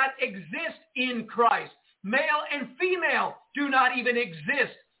 None of that exists in Christ. Male and female do not even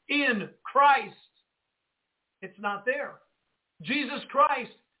exist in Christ. It's not there. Jesus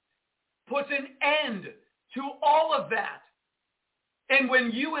Christ puts an end to all of that. And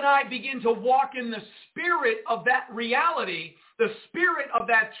when you and I begin to walk in the spirit of that reality, the spirit of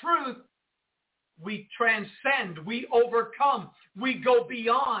that truth, we transcend, we overcome, we go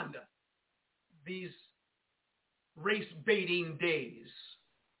beyond these race-baiting days.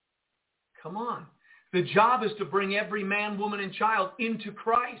 Come on. The job is to bring every man, woman, and child into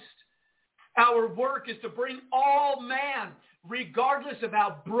Christ. Our work is to bring all man, regardless of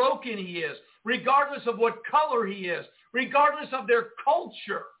how broken he is, regardless of what color he is, regardless of their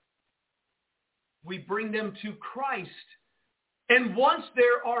culture. We bring them to Christ. And once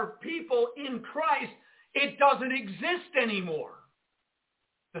there are people in Christ, it doesn't exist anymore.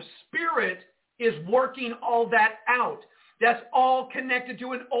 The Spirit is working all that out. That's all connected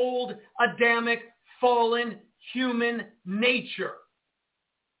to an old Adamic, fallen human nature.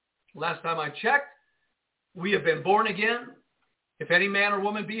 Last time I checked, we have been born again. If any man or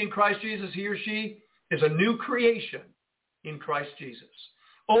woman be in Christ Jesus, he or she is a new creation in Christ Jesus.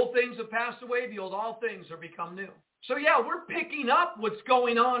 Old things have passed away. Behold, all things are become new. So yeah, we're picking up what's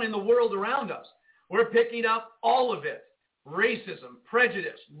going on in the world around us. We're picking up all of it. Racism,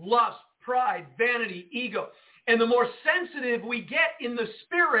 prejudice, lust, pride, vanity, ego. And the more sensitive we get in the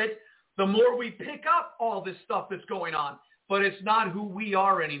spirit, the more we pick up all this stuff that's going on. But it's not who we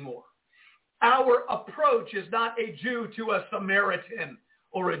are anymore. Our approach is not a Jew to a Samaritan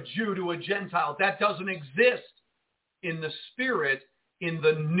or a Jew to a Gentile. That doesn't exist in the spirit, in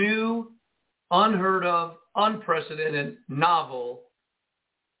the new, unheard of, unprecedented, novel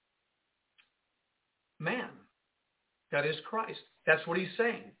man. That is Christ. That's what he's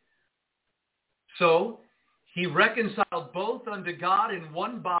saying. So he reconciled both unto God in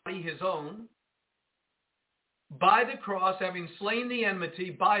one body, his own, by the cross, having slain the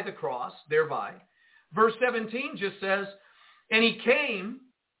enmity by the cross, thereby. Verse 17 just says, and he came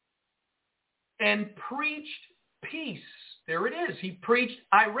and preached peace. There it is. He preached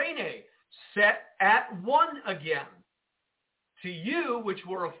Irene, set at one again, to you which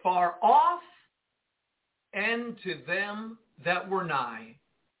were afar off, and to them that were nigh,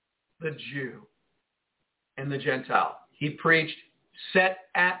 the Jew and the Gentile. He preached set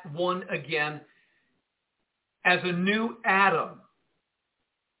at one again as a new Adam.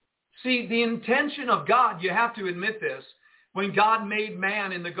 See, the intention of God, you have to admit this, when God made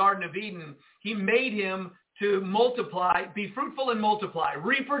man in the Garden of Eden, he made him to multiply, be fruitful and multiply,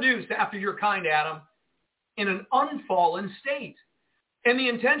 reproduce after your kind, Adam, in an unfallen state. And the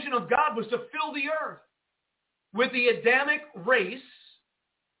intention of God was to fill the earth with the Adamic race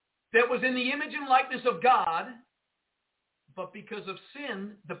that was in the image and likeness of God, but because of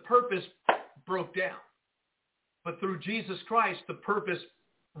sin, the purpose broke down. But through Jesus Christ, the purpose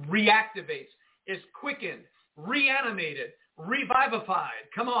reactivates, is quickened, reanimated,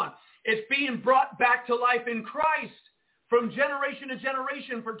 revivified. Come on. It's being brought back to life in Christ from generation to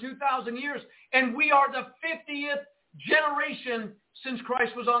generation for 2,000 years. And we are the 50th generation since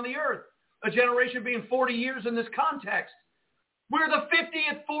Christ was on the earth. A generation being 40 years in this context. We're the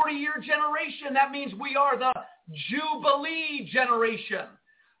 50th 40-year generation. That means we are the Jubilee generation.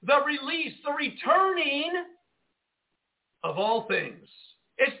 The release, the returning of all things.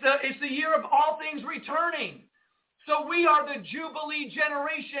 It's the year of all things returning. So we are the Jubilee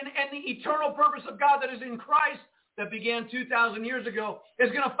generation, and the eternal purpose of God that is in Christ that began 2,000 years ago is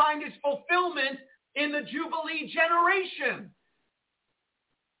going to find its fulfillment in the Jubilee generation.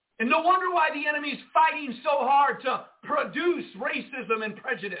 And no wonder why the enemy is fighting so hard to produce racism and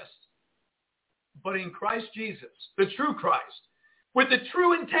prejudice. But in Christ Jesus, the true Christ, with the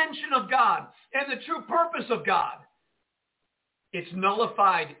true intention of God and the true purpose of God, it's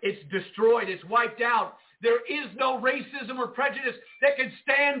nullified, it's destroyed, it's wiped out. There is no racism or prejudice that can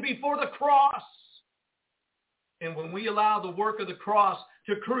stand before the cross. And when we allow the work of the cross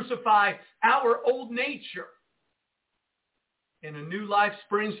to crucify our old nature and a new life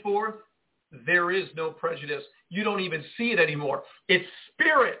springs forth, there is no prejudice. You don't even see it anymore. It's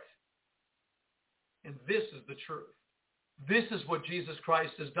spirit. And this is the truth. This is what Jesus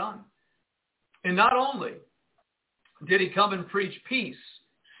Christ has done. And not only did he come and preach peace,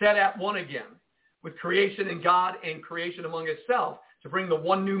 set at one again, with creation and God and creation among itself, to bring the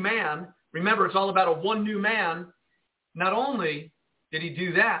one new man. Remember, it's all about a one new man. Not only did he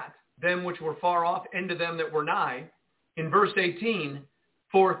do that, them which were far off, and to them that were nigh. In verse 18,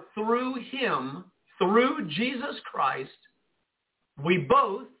 for through him, through Jesus Christ, we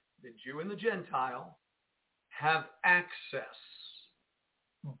both, the Jew and the Gentile, have access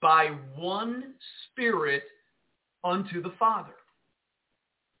by one Spirit unto the Father.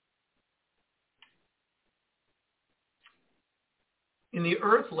 In the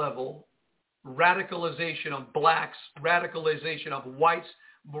earth level, radicalization of blacks, radicalization of whites,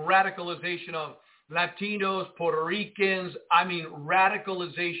 radicalization of Latinos, Puerto Ricans,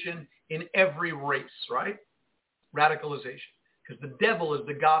 radicalization in every race, right? Radicalization. Because the devil is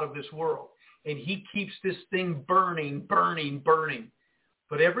the god of this world. And he keeps this thing burning, burning, burning.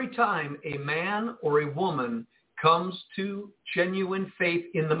 But every time a man or a woman comes to genuine faith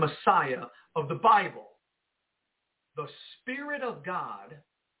in the Messiah of the Bible, the Spirit of God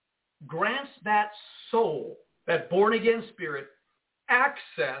grants that soul, that born-again spirit,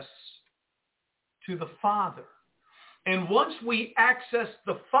 access to the Father. And once we access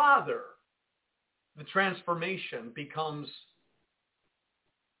the Father, the transformation becomes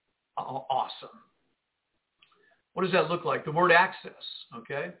awesome. What does that look like? The word access,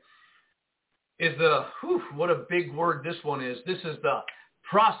 okay, is what a big word this one is. This is the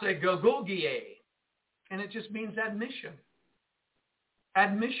prosegogogie. And it just means admission.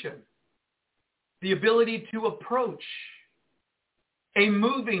 Admission. The ability to approach. A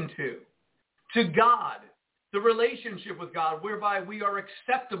moving to God. The relationship with God whereby we are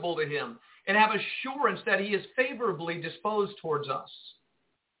acceptable to him and have assurance that he is favorably disposed towards us.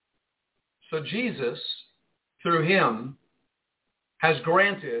 So Jesus, through him, has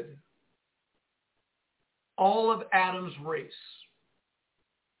granted all of Adam's race,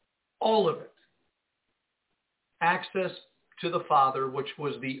 all of it, access to the Father, which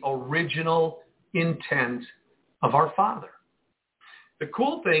was the original intent of our Father. The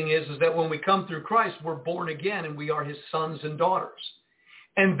cool thing is that when we come through Christ, we're born again and we are his sons and daughters.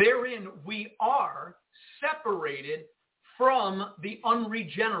 And therein we are separated from the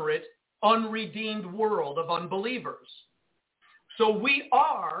unregenerate, unredeemed world of unbelievers. So we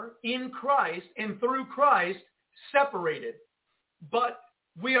are in Christ and through Christ separated. But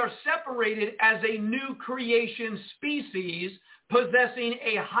we are separated as a new creation species possessing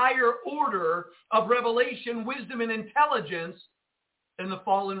a higher order of revelation, wisdom, and intelligence than the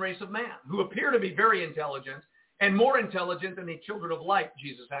fallen race of man, who appear to be very intelligent and more intelligent than the children of light,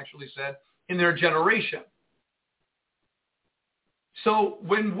 Jesus actually said, in their generation. So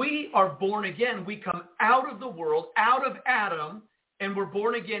when we are born again, we come out of the world, out of Adam, and we're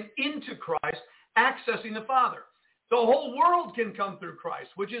born again into Christ, accessing the Father. The whole world can come through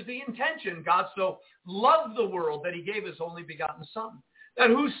Christ, which is the intention. God so loved the world that he gave his only begotten Son, that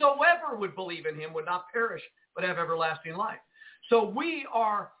whosoever would believe in him would not perish, but have everlasting life. So we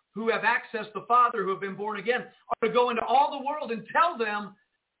are, who have accessed the Father, who have been born again, are to go into all the world and tell them,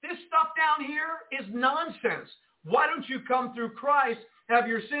 this stuff down here is nonsense. Why don't you come through Christ, have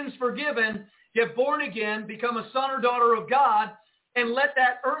your sins forgiven, get born again, become a son or daughter of God, and let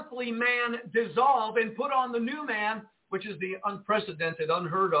that earthly man dissolve and put on the new man, which is the unprecedented,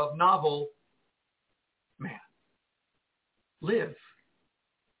 unheard of, novel man. Live.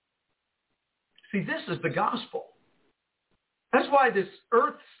 See, this is the gospel. That's why this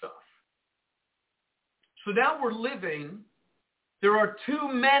earth stuff. So now we're living, there are two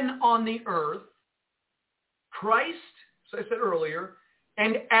men on the earth, Christ, as I said earlier,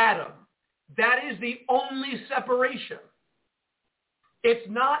 and Adam. That is the only separation. It's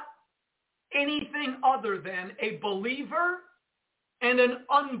not anything other than a believer and an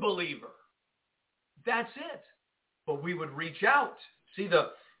unbeliever. That's it. But we would reach out. See,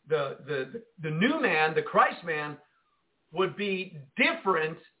 the new man, the Christ man, would be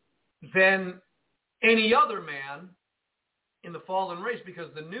different than any other man in the fallen race,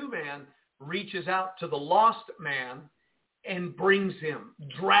 because the new man reaches out to the lost man and brings him,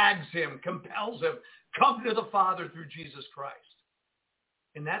 drags him, compels him, come to the Father through Jesus Christ.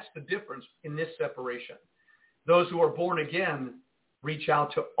 And that's the difference in this separation. Those who are born again reach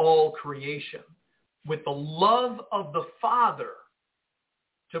out to all creation with the love of the Father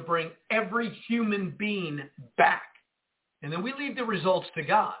to bring every human being back. And then we leave the results to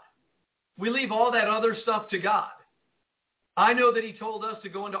God. We leave all that other stuff to God. I know that he told us to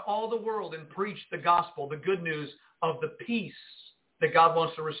go into all the world and preach the gospel, the good news of the peace that God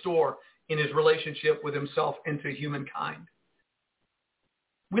wants to restore in his relationship with himself and to humankind.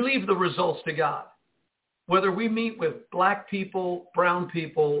 We leave the results to God. Whether we meet with black people, brown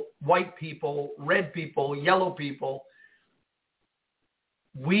people, white people, red people, yellow people,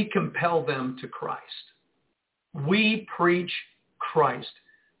 we compel them to Christ. We preach Christ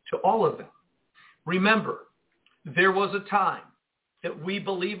to all of them. Remember, there was a time that we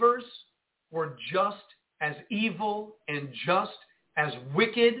believers were just as evil and just as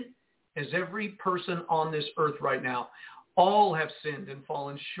wicked as every person on this earth right now. All have sinned and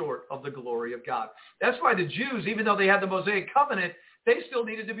fallen short of the glory of God. That's why the Jews, even though they had the Mosaic covenant, they still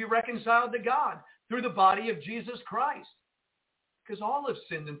needed to be reconciled to God through the body of Jesus Christ. Because all have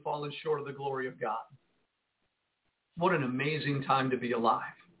sinned and fallen short of the glory of God. What an amazing time to be alive.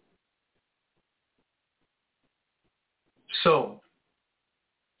 So,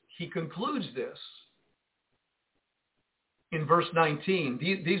 he concludes this in verse 19.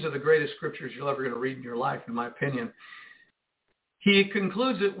 These are the greatest scriptures you're ever going to read in your life, in my opinion. He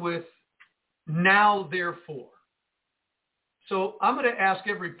concludes it with, now therefore. So I'm going to ask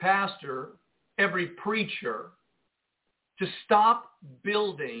every pastor, every preacher, to stop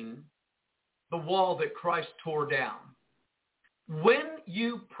building the wall that Christ tore down. When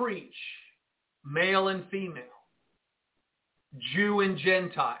you preach, male and female, Jew and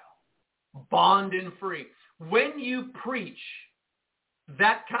Gentile, bond and free, when you preach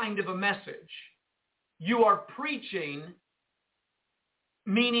that kind of a message, you are preaching,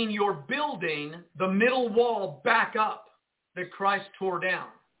 meaning you're building the middle wall back up that Christ tore down.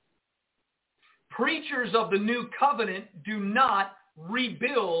 Preachers of the new covenant do not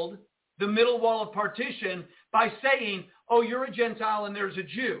rebuild the middle wall of partition by saying, oh, you're a Gentile and there's a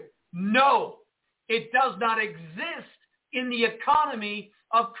Jew. No, it does not exist in the economy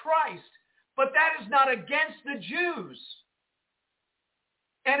of Christ. But that is not against the Jews.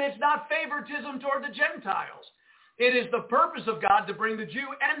 And it's not favoritism toward the Gentiles. It is the purpose of God to bring the Jew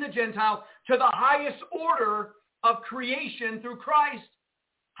and the Gentile to the highest order of creation through Christ.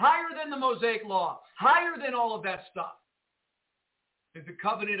 Higher than the Mosaic law. Higher than all of that stuff. It's the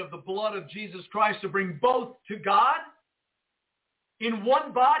covenant of the blood of Jesus Christ to bring both to God in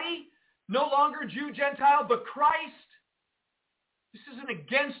one body. No longer Jew, Gentile, but Christ. This isn't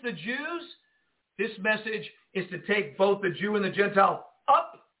against the Jews. This message is to take both the Jew and the Gentile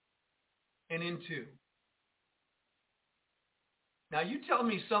up and into. Now you tell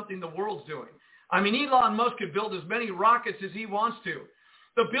me something the world's doing. I mean, Elon Musk could build as many rockets as he wants to.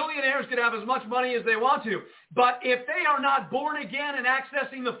 The billionaires could have as much money as they want to. But if they are not born again and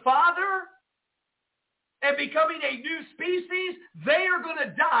accessing the Father and becoming a new species, they are going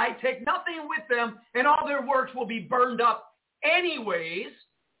to die, take nothing with them, and all their works will be burned up anyways,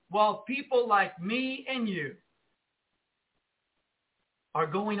 while people like me and you are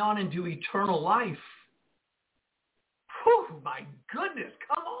going on into eternal life. Whew, my goodness,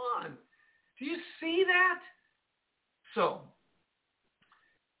 come on. Do you see that? So,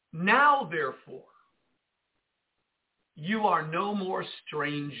 now therefore, you are no more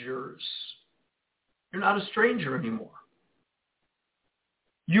strangers. You're not a stranger anymore.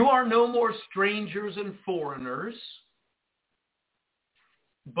 You are no more strangers and foreigners,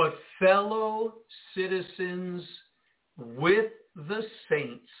 but fellow citizens with the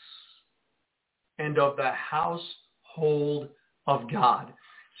saints and of the household of God.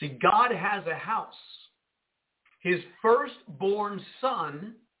 See, God has a house. His firstborn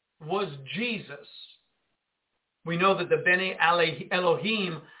son was Jesus. We know that the Bene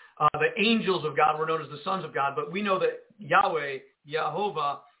Elohim, the angels of God, were known as the sons of God, but we know that Yahweh,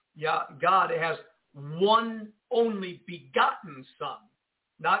 Jehovah, God has one only begotten son.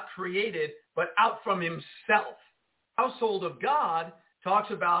 Not created, but out from himself. Household of God talks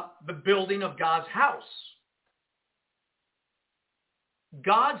about the building of God's house.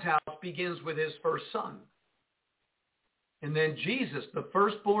 God's house begins with his first son. And then Jesus, the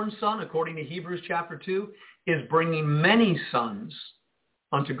firstborn son, according to Hebrews chapter 2, is bringing many sons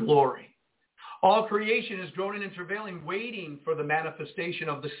unto glory. All creation is groaning and travailing, waiting for the manifestation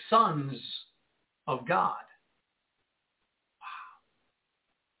of the sons of God.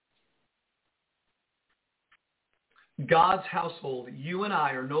 God's household, you and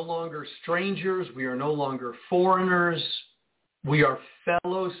I are no longer strangers. We are no longer foreigners. We are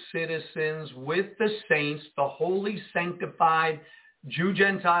fellow citizens with the saints, the holy, sanctified,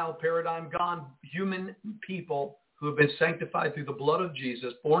 Jew-Gentile, paradigm-gone human people who have been sanctified through the blood of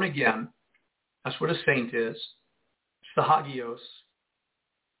Jesus, born again. That's what a saint is. It's the hagios.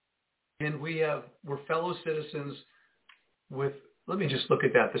 And we're fellow citizens with, let me just look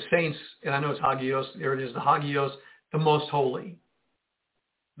at that. The saints, and I know it's hagios, there it is, the hagios, the most holy,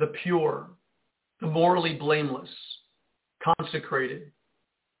 the pure, the morally blameless, consecrated,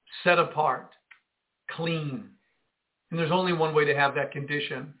 set apart, clean. And there's only one way to have that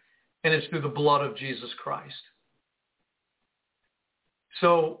condition, and it's through the blood of Jesus Christ.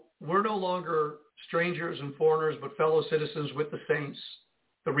 So we're no longer strangers and foreigners, but fellow citizens with the saints,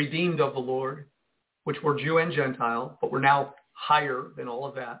 the redeemed of the Lord, which were Jew and Gentile, but we're now higher than all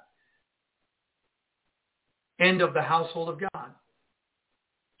of that, and of the household of God.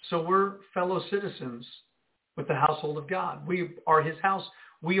 So we're fellow citizens with the household of God. We are his house.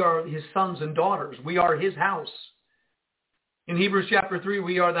 We are his sons and daughters. We are his house. In Hebrews chapter 3,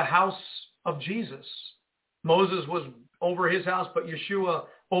 we are the house of Jesus. Moses was over his house, but Yeshua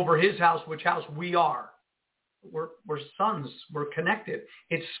over his house, which house we are. We're sons. We're connected.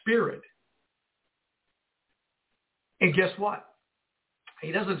 It's spirit. And guess what?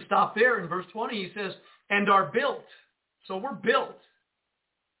 He doesn't stop there. In verse 20, he says, and are built. So we're built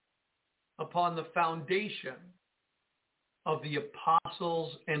upon the foundation of the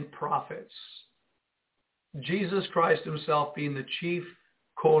apostles and prophets. Jesus Christ himself being the chief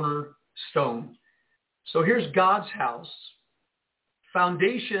cornerstone. So here's God's house,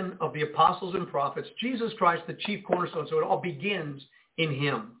 foundation of the apostles and prophets, Jesus Christ, the chief cornerstone. So it all begins in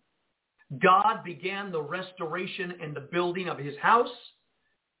him. God began the restoration and the building of his house.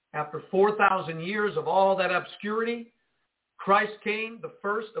 After 4,000 years of all that obscurity, Christ came, the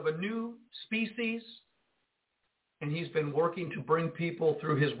first of a new species, and he's been working to bring people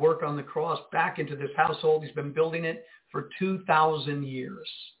through his work on the cross back into this household. He's been building it for 2,000 years.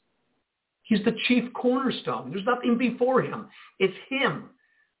 He's the chief cornerstone. There's nothing before him. It's him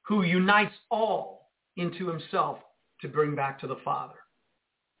who unites all into himself to bring back to the Father.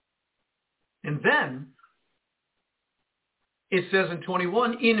 And then it says in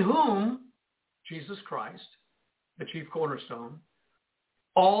 21, in whom, Jesus Christ, the chief cornerstone,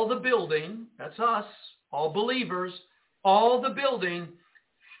 all the building, that's us, all believers, all the building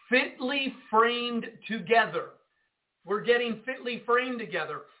fitly framed together. We're getting fitly framed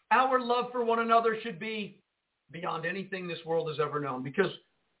together. Our love for one another should be beyond anything this world has ever known because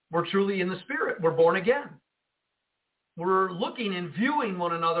we're truly in the Spirit. We're born again. We're looking and viewing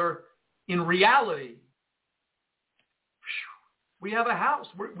one another in reality. We have a house.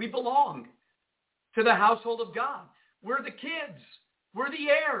 We belong to the household of God. We're the kids. We're the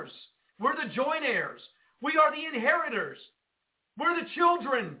heirs. We're the joint heirs. We are the inheritors. We're the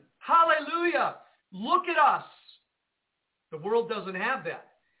children. Hallelujah. Look at us. The world doesn't have that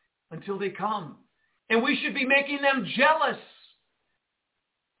until they come. And we should be making them jealous.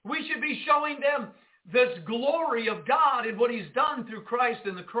 We should be showing them this glory of God and what he's done through Christ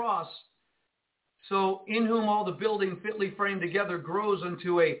and the cross. So in whom all the building fitly framed together grows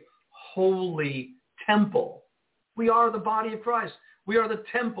into a holy temple. We are the body of Christ. We are the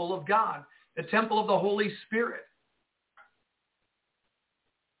temple of God, the temple of the Holy Spirit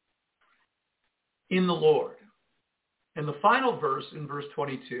in the Lord. And the final verse in verse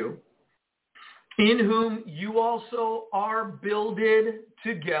 22, in whom you also are builded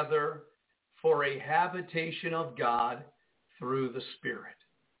together for a habitation of God through the Spirit.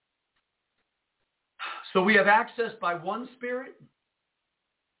 So we have access by one Spirit,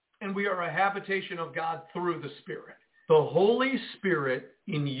 and we are a habitation of God through the Spirit. The Holy Spirit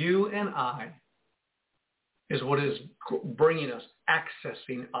in you and I is what is bringing us,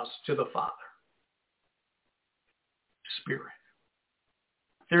 accessing us to the Father. Spirit.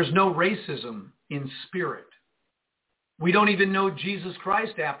 There's no racism in spirit. We don't even know Jesus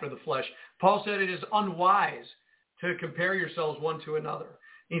Christ after the flesh. Paul said it is unwise to compare yourselves one to another.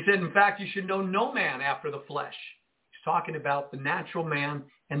 He said, in fact, you should know no man after the flesh. He's talking about the natural man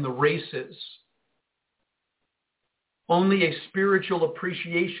and the races. Only a spiritual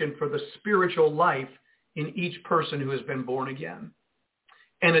appreciation for the spiritual life in each person who has been born again.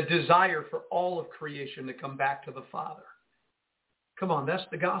 And a desire for all of creation to come back to the Father. Come on, that's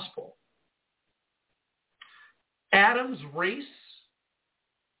the gospel. Adam's race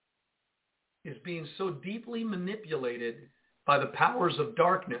is being so deeply manipulated by the powers of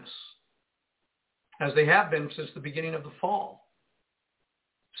darkness, as they have been since the beginning of the fall.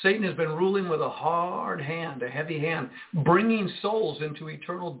 Satan has been ruling with a hard hand, a heavy hand, bringing souls into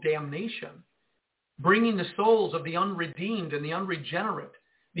eternal damnation, bringing the souls of the unredeemed and the unregenerate,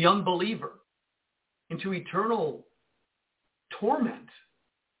 the unbeliever, into eternal torment.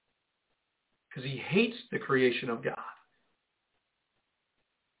 because he hates the creation of God.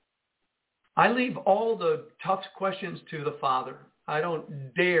 I leave all the tough questions to the Father. I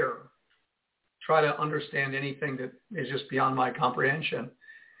don't dare try to understand anything that is just beyond my comprehension.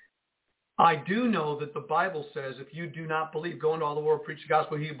 I do know that the Bible says, if you do not believe, go into all the world, preach the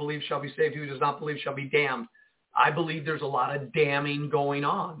gospel, he who believes shall be saved, he who does not believe shall be damned. I believe there's a lot of damning going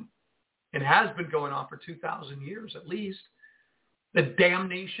on. It has been going on for 2,000 years at least. The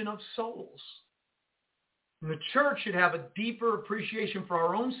damnation of souls. And the church should have a deeper appreciation for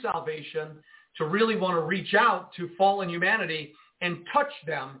our own salvation, to really want to reach out to fallen humanity and touch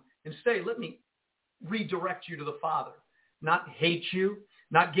them and say, let me redirect you to the Father. Not hate you,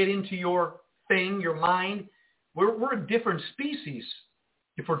 not get into your thing, your mind. We're a different species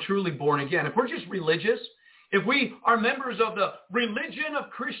if we're truly born again. If we're just religious, if we are members of the religion of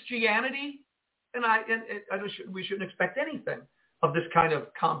Christianity, then we shouldn't expect anything of this kind of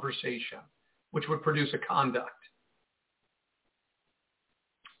conversation, which would produce a conduct.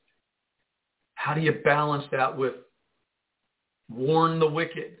 How do you balance that with warn the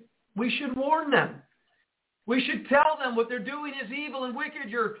wicked? We should warn them. We should tell them what they're doing is evil and wicked.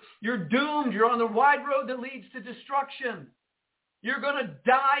 You're doomed. You're on the wide road that leads to destruction. You're going to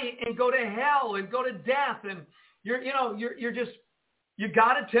die and go to hell and go to death. And you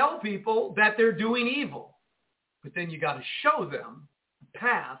got to tell people that they're doing evil. But then you got to show them the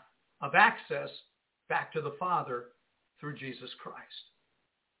path of access back to the Father through Jesus Christ.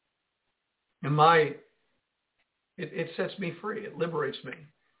 And it sets me free. It liberates me.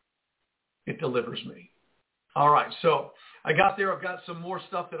 It delivers me. All right, so I got there. I've got some more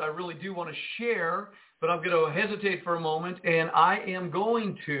stuff that I really do want to share, but I'm going to hesitate for a moment, and I am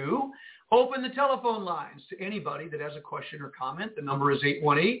going to open the telephone lines to anybody that has a question or comment. The number is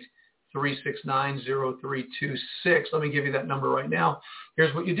 818-369-0326. Let me give you that number right now.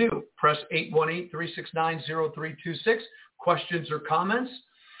 Here's what you do. Press 818-369-0326. Questions or comments.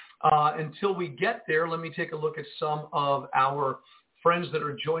 Until we get there, let me take a look at some of our friends that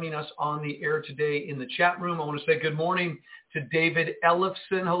are joining us on the air today in the chat room. I want to say good morning to David Ellefson.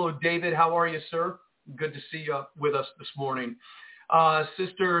 Hello, David. How are you, sir? Good to see you with us this morning.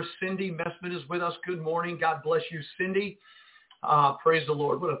 Sister Cindy Messman is with us. Good morning. God bless you, Cindy. Praise the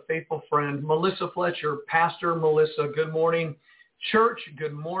Lord. What a faithful friend. Melissa Fletcher, Pastor Melissa, good morning. Church,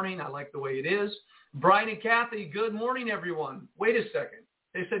 good morning. I like the way it is. Brian and Kathy, good morning, everyone. Wait a second.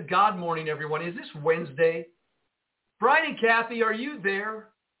 They said, God morning, everyone. Is this Wednesday? Brian and Kathy, are you there?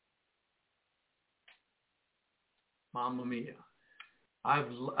 Mamma mia.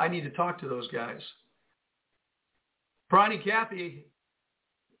 I need to talk to those guys. Brian and Kathy,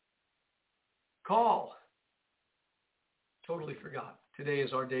 call. Totally forgot. Today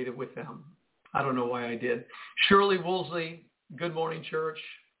is our day with them. I don't know why I did. Shirley Woolsey, good morning, church.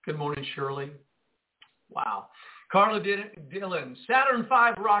 Good morning, Shirley. Wow. Carla Dillon, Saturn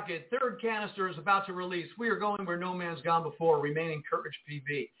V rocket, third canister is about to release. We are going where no man's gone before. Remain encouraged,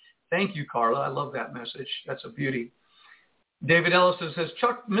 PV. Thank you, Carla. I love that message. That's a beauty. David Ellison says,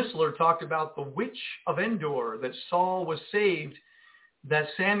 Chuck Missler talked about the witch of Endor, that Saul was saved, that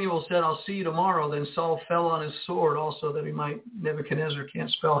Samuel said, I'll see you tomorrow. Then Saul fell on his sword also that he might, Nebuchadnezzar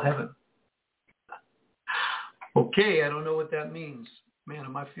can't spell heaven. Okay, I don't know what that means. Man,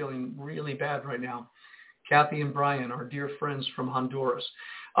 am I feeling really bad right now. Kathy and Brian, our dear friends from Honduras.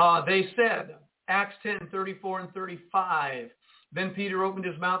 They said, Acts 10, 34 and 35. Then Peter opened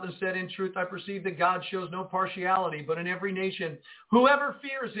his mouth and said, in truth, I perceive that God shows no partiality, but in every nation, whoever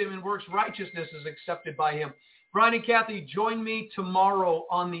fears him and works righteousness is accepted by him. Brian and Kathy, join me tomorrow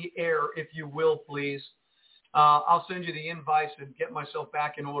on the air, if you will, please. I'll send you the invites and get myself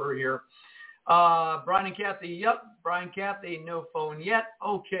back in order here. Brian and Kathy, yep. Brian, Kathy, no phone yet.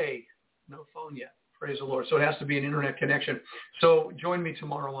 Okay, no phone yet. Praise the Lord. So it has to be an internet connection. So join me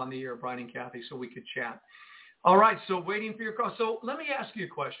tomorrow on the air, Brian and Kathy, so we could chat. All right, so waiting for your call. So let me ask you a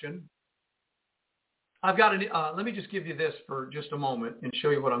question. I've got let me just give you this for just a moment and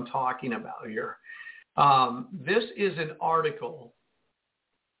show you what I'm talking about here. This is an article,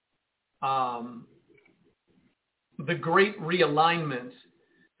 The Great Realignment,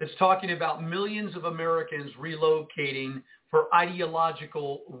 that's talking about millions of Americans relocating for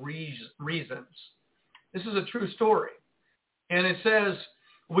ideological reasons. This is a true story. And it says,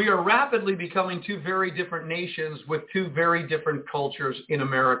 we are rapidly becoming two very different nations with two very different cultures in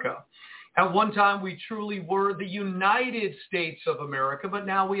America. At one time, we truly were the United States of America, but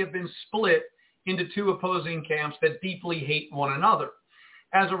now we have been split into two opposing camps that deeply hate one another.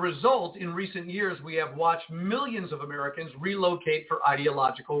 As a result, in recent years, we have watched millions of Americans relocate for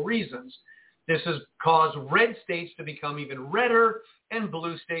ideological reasons. This has caused red states to become even redder and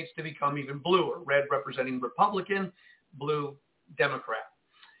blue states to become even bluer, red representing Republican, blue Democrat.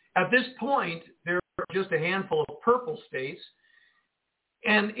 At this point, there are just a handful of purple states,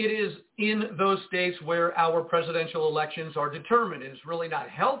 and it is in those states where our presidential elections are determined. It's really not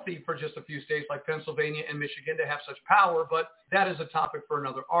healthy for just a few states like Pennsylvania and Michigan to have such power, but that is a topic for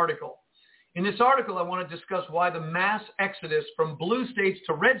another article. In this article, I want to discuss why the mass exodus from blue states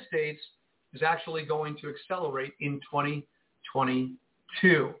to red states is actually going to accelerate in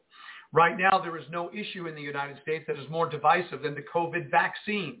 2022. Right now, there is no issue in the United States that is more divisive than the COVID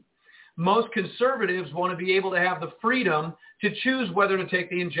vaccine. Most conservatives want to be able to have the freedom to choose whether to take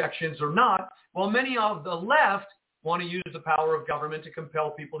the injections or not, while many of the left want to use the power of government to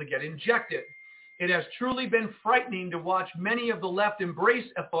compel people to get injected. It has truly been frightening to watch many of the left embrace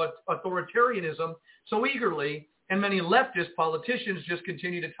authoritarianism so eagerly, and many leftist politicians just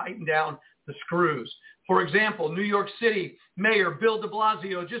continue to tighten down the screws. For example, New York City Mayor Bill de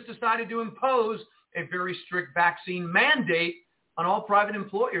Blasio just decided to impose a very strict vaccine mandate on all private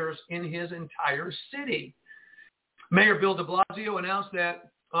employers in his entire city. Mayor Bill de Blasio announced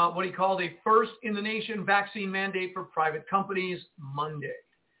that what he called a first-in-the-nation vaccine mandate for private companies Monday.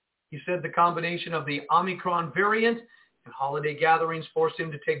 He said the combination of the Omicron variant and holiday gatherings forced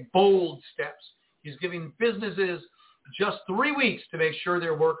him to take bold steps. He's giving businesses just 3 weeks to make sure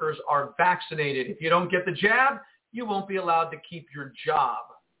their workers are vaccinated. If you don't get the jab, you won't be allowed to keep your job.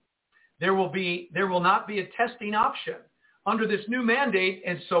 There will not be a testing option under this new mandate,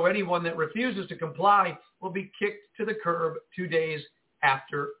 and so anyone that refuses to comply will be kicked to the curb 2 days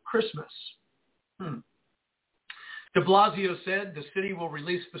after Christmas. De Blasio said the city will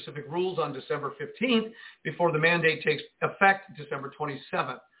release specific rules on December 15th before the mandate takes effect December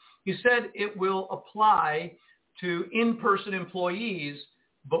 27th. He said it will apply to in-person employees,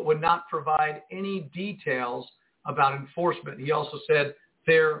 but would not provide any details about enforcement. He also said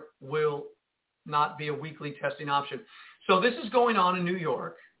there will not be a weekly testing option. So this is going on in New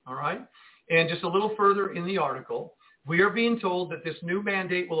York, all right? And just a little further in the article, we are being told that this new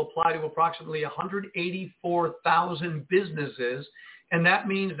mandate will apply to approximately 184,000 businesses, and that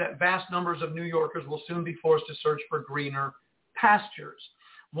means that vast numbers of New Yorkers will soon be forced to search for greener pastures.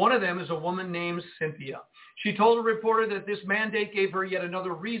 One of them is a woman named Cynthia. She told a reporter that this mandate gave her yet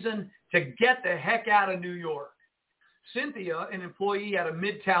another reason to get the heck out of New York. Cynthia, an employee at a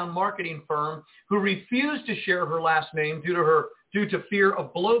Midtown marketing firm who refused to share her last name due to fear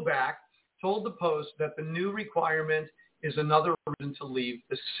of blowback, told the Post that the new requirement is another reason to leave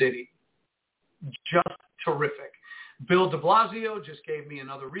the city. Just terrific. Bill de Blasio just gave me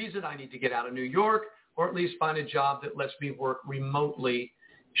another reason I need to get out of New York, or at least find a job that lets me work remotely,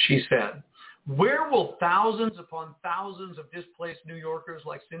 she said. Where will thousands upon thousands of displaced New Yorkers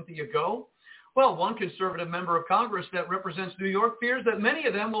like Cynthia go? Well, one conservative member of Congress that represents New York fears that many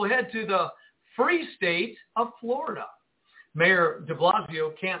of them will head to the free state of Florida. Mayor de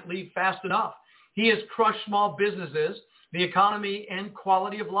Blasio can't leave fast enough. He has crushed small businesses, the economy, and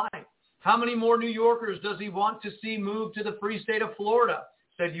quality of life. How many more New Yorkers does he want to see move to the free state of Florida,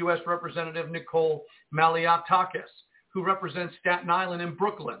 said U.S. Representative Nicole Malliotakis, who represents Staten Island and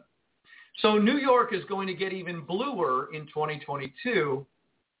Brooklyn. So New York is going to get even bluer in 2022,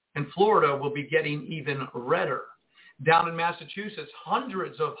 and Florida will be getting even redder. Down in Massachusetts,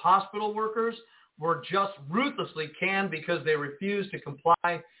 hundreds of hospital workers were just ruthlessly canned because they refused to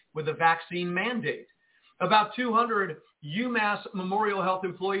comply with the vaccine mandate. About 200 UMass Memorial Health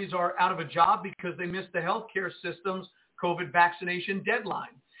employees are out of a job because they missed the healthcare system's COVID vaccination deadline.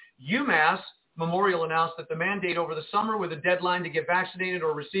 UMass Memorial announced that the mandate over the summer with a deadline to get vaccinated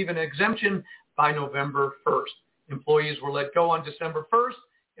or receive an exemption by November 1st. Employees were let go on December 1st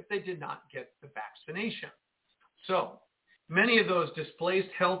if they did not get the vaccination. So many of those displaced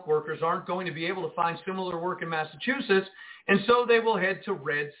health workers aren't going to be able to find similar work in Massachusetts, and so they will head to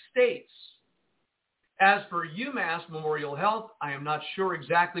red states. As for UMass Memorial Health, I am not sure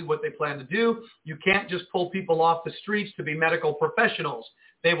exactly what they plan to do. You can't just pull people off the streets to be medical professionals.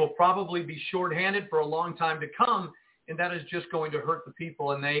 They will probably be shorthanded for a long time to come, and that is just going to hurt the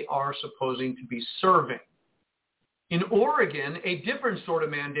people and they are supposing to be serving. In Oregon, a different sort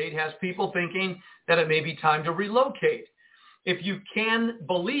of mandate has people thinking that it may be time to relocate. If you can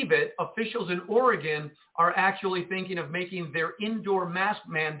believe it, officials in Oregon are actually thinking of making their indoor mask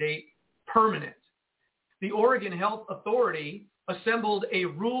mandate permanent. The Oregon Health Authority assembled a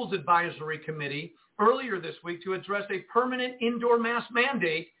rules advisory committee earlier this week to address a permanent indoor mask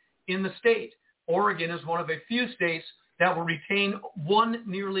mandate in the state. Oregon is one of a few states that will retain one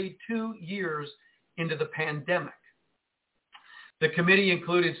nearly 2 years into the pandemic. The committee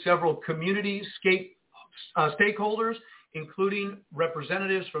included several community stakeholders, including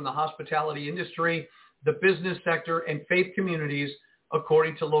representatives from the hospitality industry, the business sector, and faith communities,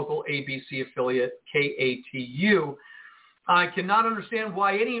 according to local ABC affiliate KATU. I cannot understand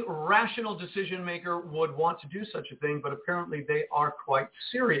why any rational decision maker would want to do such a thing, but apparently they are quite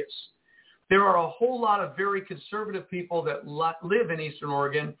serious. There are a whole lot of very conservative people that live in Eastern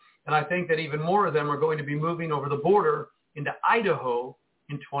Oregon, and I think that even more of them are going to be moving over the border into Idaho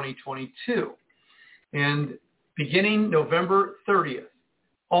in 2022. And beginning November 30th,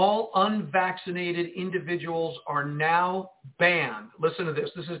 all unvaccinated individuals are now banned. Listen to this.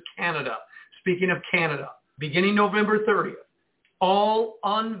 This is Canada. Speaking of Canada, beginning November 30th, all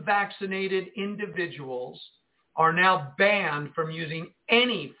unvaccinated individuals are now banned from using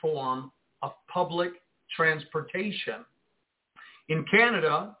any form of public transportation. In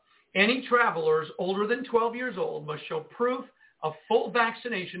Canada, any travelers older than 12 years old must show proof of full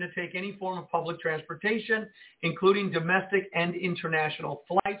vaccination to take any form of public transportation, including domestic and international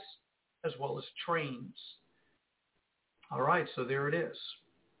flights, as well as trains. All right, so there it is.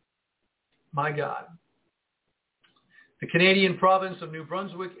 My God. The Canadian province of New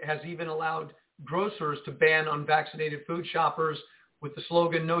Brunswick has even allowed grocers to ban unvaccinated food shoppers with the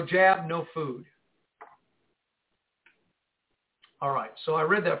slogan, "No jab, no food." All right, so I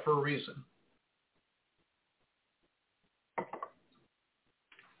read that for a reason.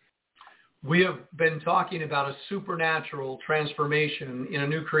 We have been talking about a supernatural transformation in a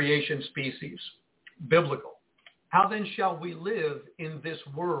new creation species, biblical. How then shall we live in this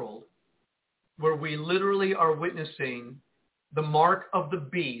world where we literally are witnessing the mark of the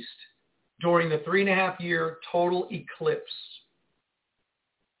beast during the 3.5-year total eclipse?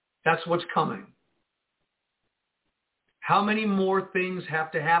 That's what's coming. How many more things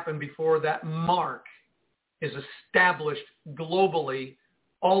have to happen before that mark is established globally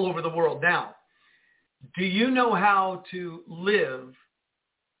all over the world? Now, do you know how to live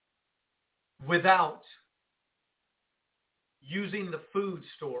without using the food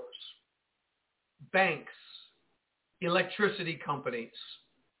stores, banks, electricity companies,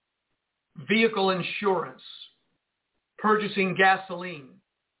 vehicle insurance, purchasing gasoline,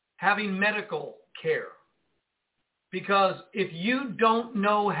 having medical care? Because if you don't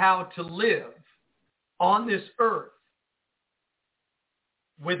know how to live on this earth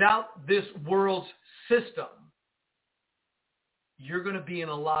without this world's system, you're going to be in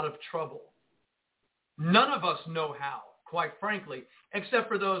a lot of trouble. None of us know how, quite frankly, except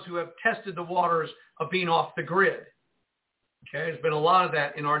for those who have tested the waters of being off the grid. Okay, there's been a lot of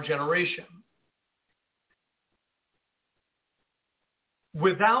that in our generation.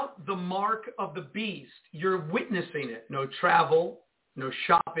 Without the mark of the beast, you're witnessing it. No travel, no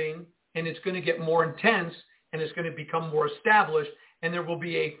shopping, and it's going to get more intense, and it's going to become more established, and there will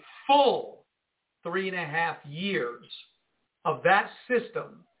be a full 3.5 years of that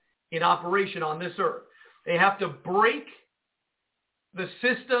system in operation on this earth. They have to break the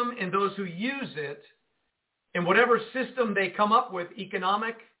system and those who use it, and whatever system they come up with,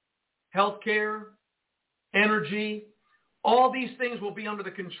 economic, healthcare, energy, all these things will be under the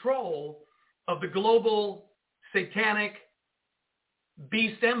control of the global satanic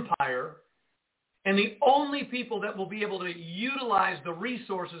beast empire. And the only people that will be able to utilize the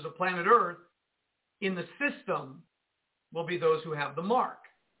resources of planet Earth in the system will be those who have the mark.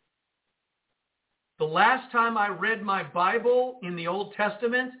 The last time I read my Bible in the Old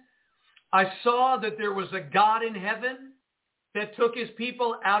Testament, I saw that there was a God in heaven that took his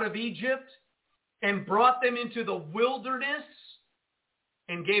people out of Egypt and brought them into the wilderness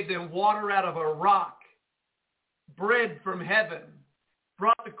and gave them water out of a rock, bread from heaven,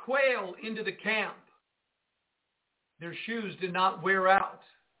 brought the quail into the camp. Their shoes did not wear out.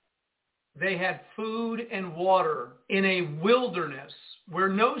 They had food and water in a wilderness where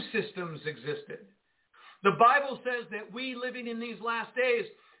no systems existed. The Bible says that we living in these last days,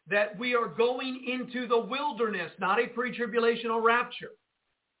 that we are going into the wilderness, not a pre-tribulational rapture.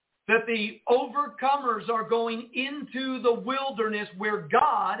 That the overcomers are going into the wilderness where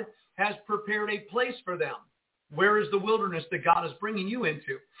God has prepared a place for them. Where is the wilderness that God is bringing you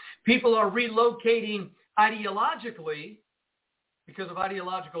into? People are relocating ideologically because of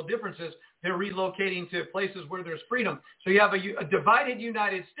ideological differences. They're relocating to places where there's freedom. So you have a divided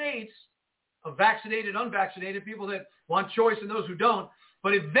United States of vaccinated, unvaccinated, people that want choice and those who don't.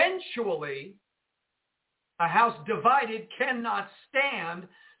 But eventually, a house divided cannot stand.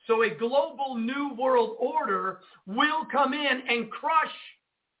 So a global new world order will come in and crush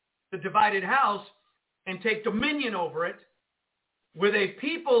the divided house and take dominion over it with a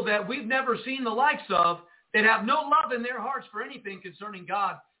people that we've never seen the likes of that have no love in their hearts for anything concerning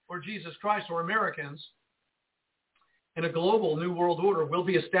God or Jesus Christ or Americans. And a global new world order will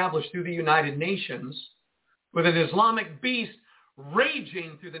be established through the United Nations, with an Islamic beast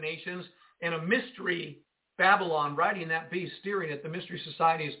raging through the nations and a mystery Babylon riding that beast, steering it, the mystery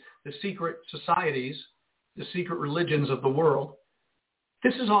societies, the secret religions of the world.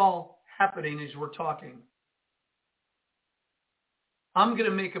 This is all happening as we're talking. I'm going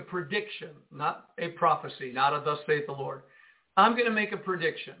to make a prediction, not a prophecy, not a thus saith the Lord. I'm going to make a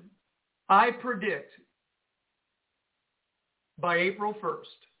prediction. I predict by April 1st,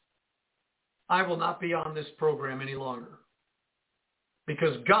 I will not be on this program any longer,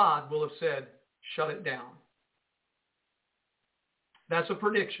 because God will have said, shut it down. That's a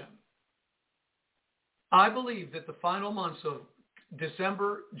prediction. I believe that the final months of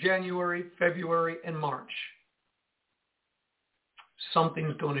December, January, February, and March,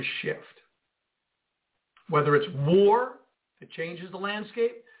 something's going to shift. Whether it's war that changes the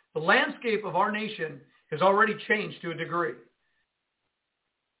landscape of our nation has already changed to a degree.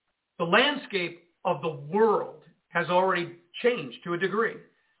 The landscape of the world has already changed to a degree.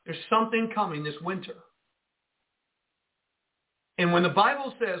 There's something coming this winter. And when the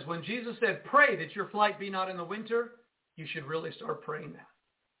Bible says, when Jesus said, pray that your flight be not in the winter, you should really start praying that.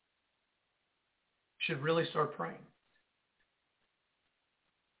 You should really start praying.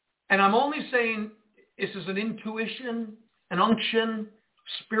 And I'm only saying this is an intuition, an unction,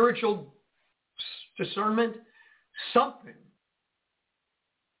 spiritual discernment, something.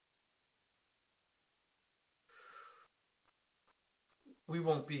 We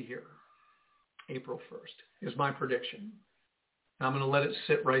won't be here April 1st is my prediction. And I'm going to let it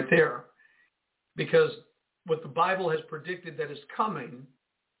sit right there, because what the Bible has predicted that is coming,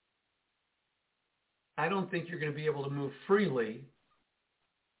 I don't think you're going to be able to move freely.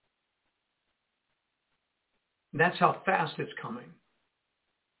 That's how fast it's coming.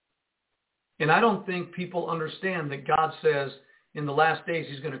 And I don't think people understand that God says in the last days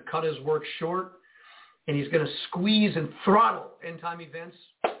he's going to cut his work short, and he's going to squeeze and throttle end-time events.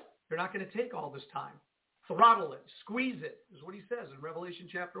 They're not going to take all this time. Throttle it, squeeze it, is what he says in Revelation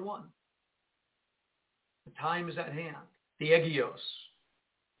chapter 1. The time is at hand. The egios,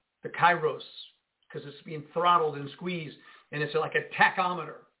 the kairos, because it's being throttled and squeezed, and it's like a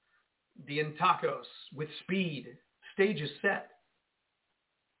tachometer. The entakos, with speed. Stage is set.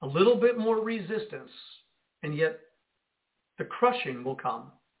 A little bit more resistance, and yet the crushing will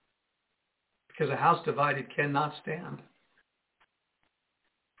come, because a house divided cannot stand.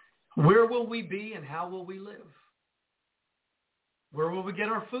 Where will we be and how will we live? Where will we get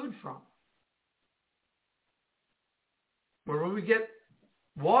our food from? Where will we get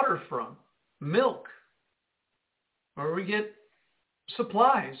water from? Milk? Where will we get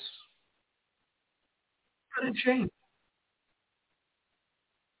supplies? It's going to change.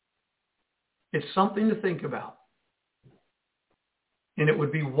 It's something to think about. And it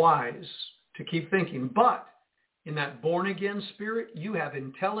would be wise to keep thinking. But in that born-again spirit, you have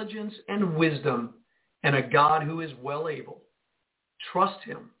intelligence and wisdom and a God who is well able. Trust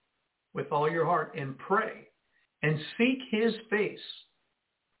him with all your heart and pray and seek his face.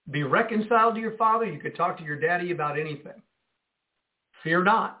 Be reconciled to your father. You could talk to your daddy about anything. Fear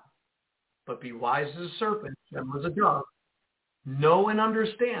not, but be wise as a serpent, gentle as a dove. Know and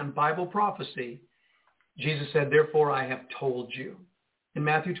understand Bible prophecy. Jesus said, therefore I have told you. In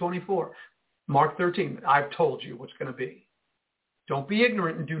Matthew 24, Mark 13, I've told you what's going to be. Don't be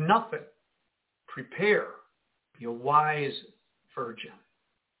ignorant and do nothing. Prepare. Be a wise virgin.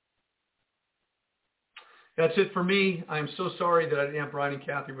 That's it for me. I am so sorry that I didn't have Brian and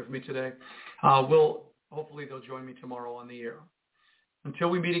Kathy with me today. Hopefully they'll join me tomorrow on the air. Until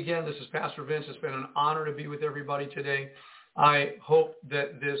we meet again, this is Pastor Vince. It's been an honor to be with everybody today. I hope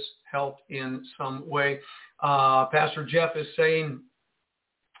that this helped in some way. Pastor Jeff is saying,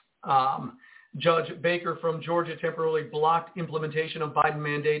 Judge Baker from Georgia temporarily blocked implementation of Biden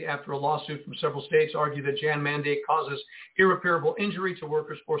mandate after a lawsuit from several states argued that Jan mandate causes irreparable injury to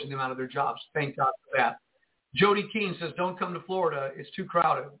workers, forcing them out of their jobs. Thank God for that. Jody Keene says, don't come to Florida. It's too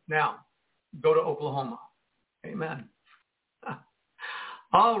crowded. Now, go to Oklahoma. Amen.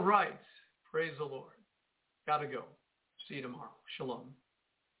 All right. Praise the Lord. Got to go. See you tomorrow. Shalom.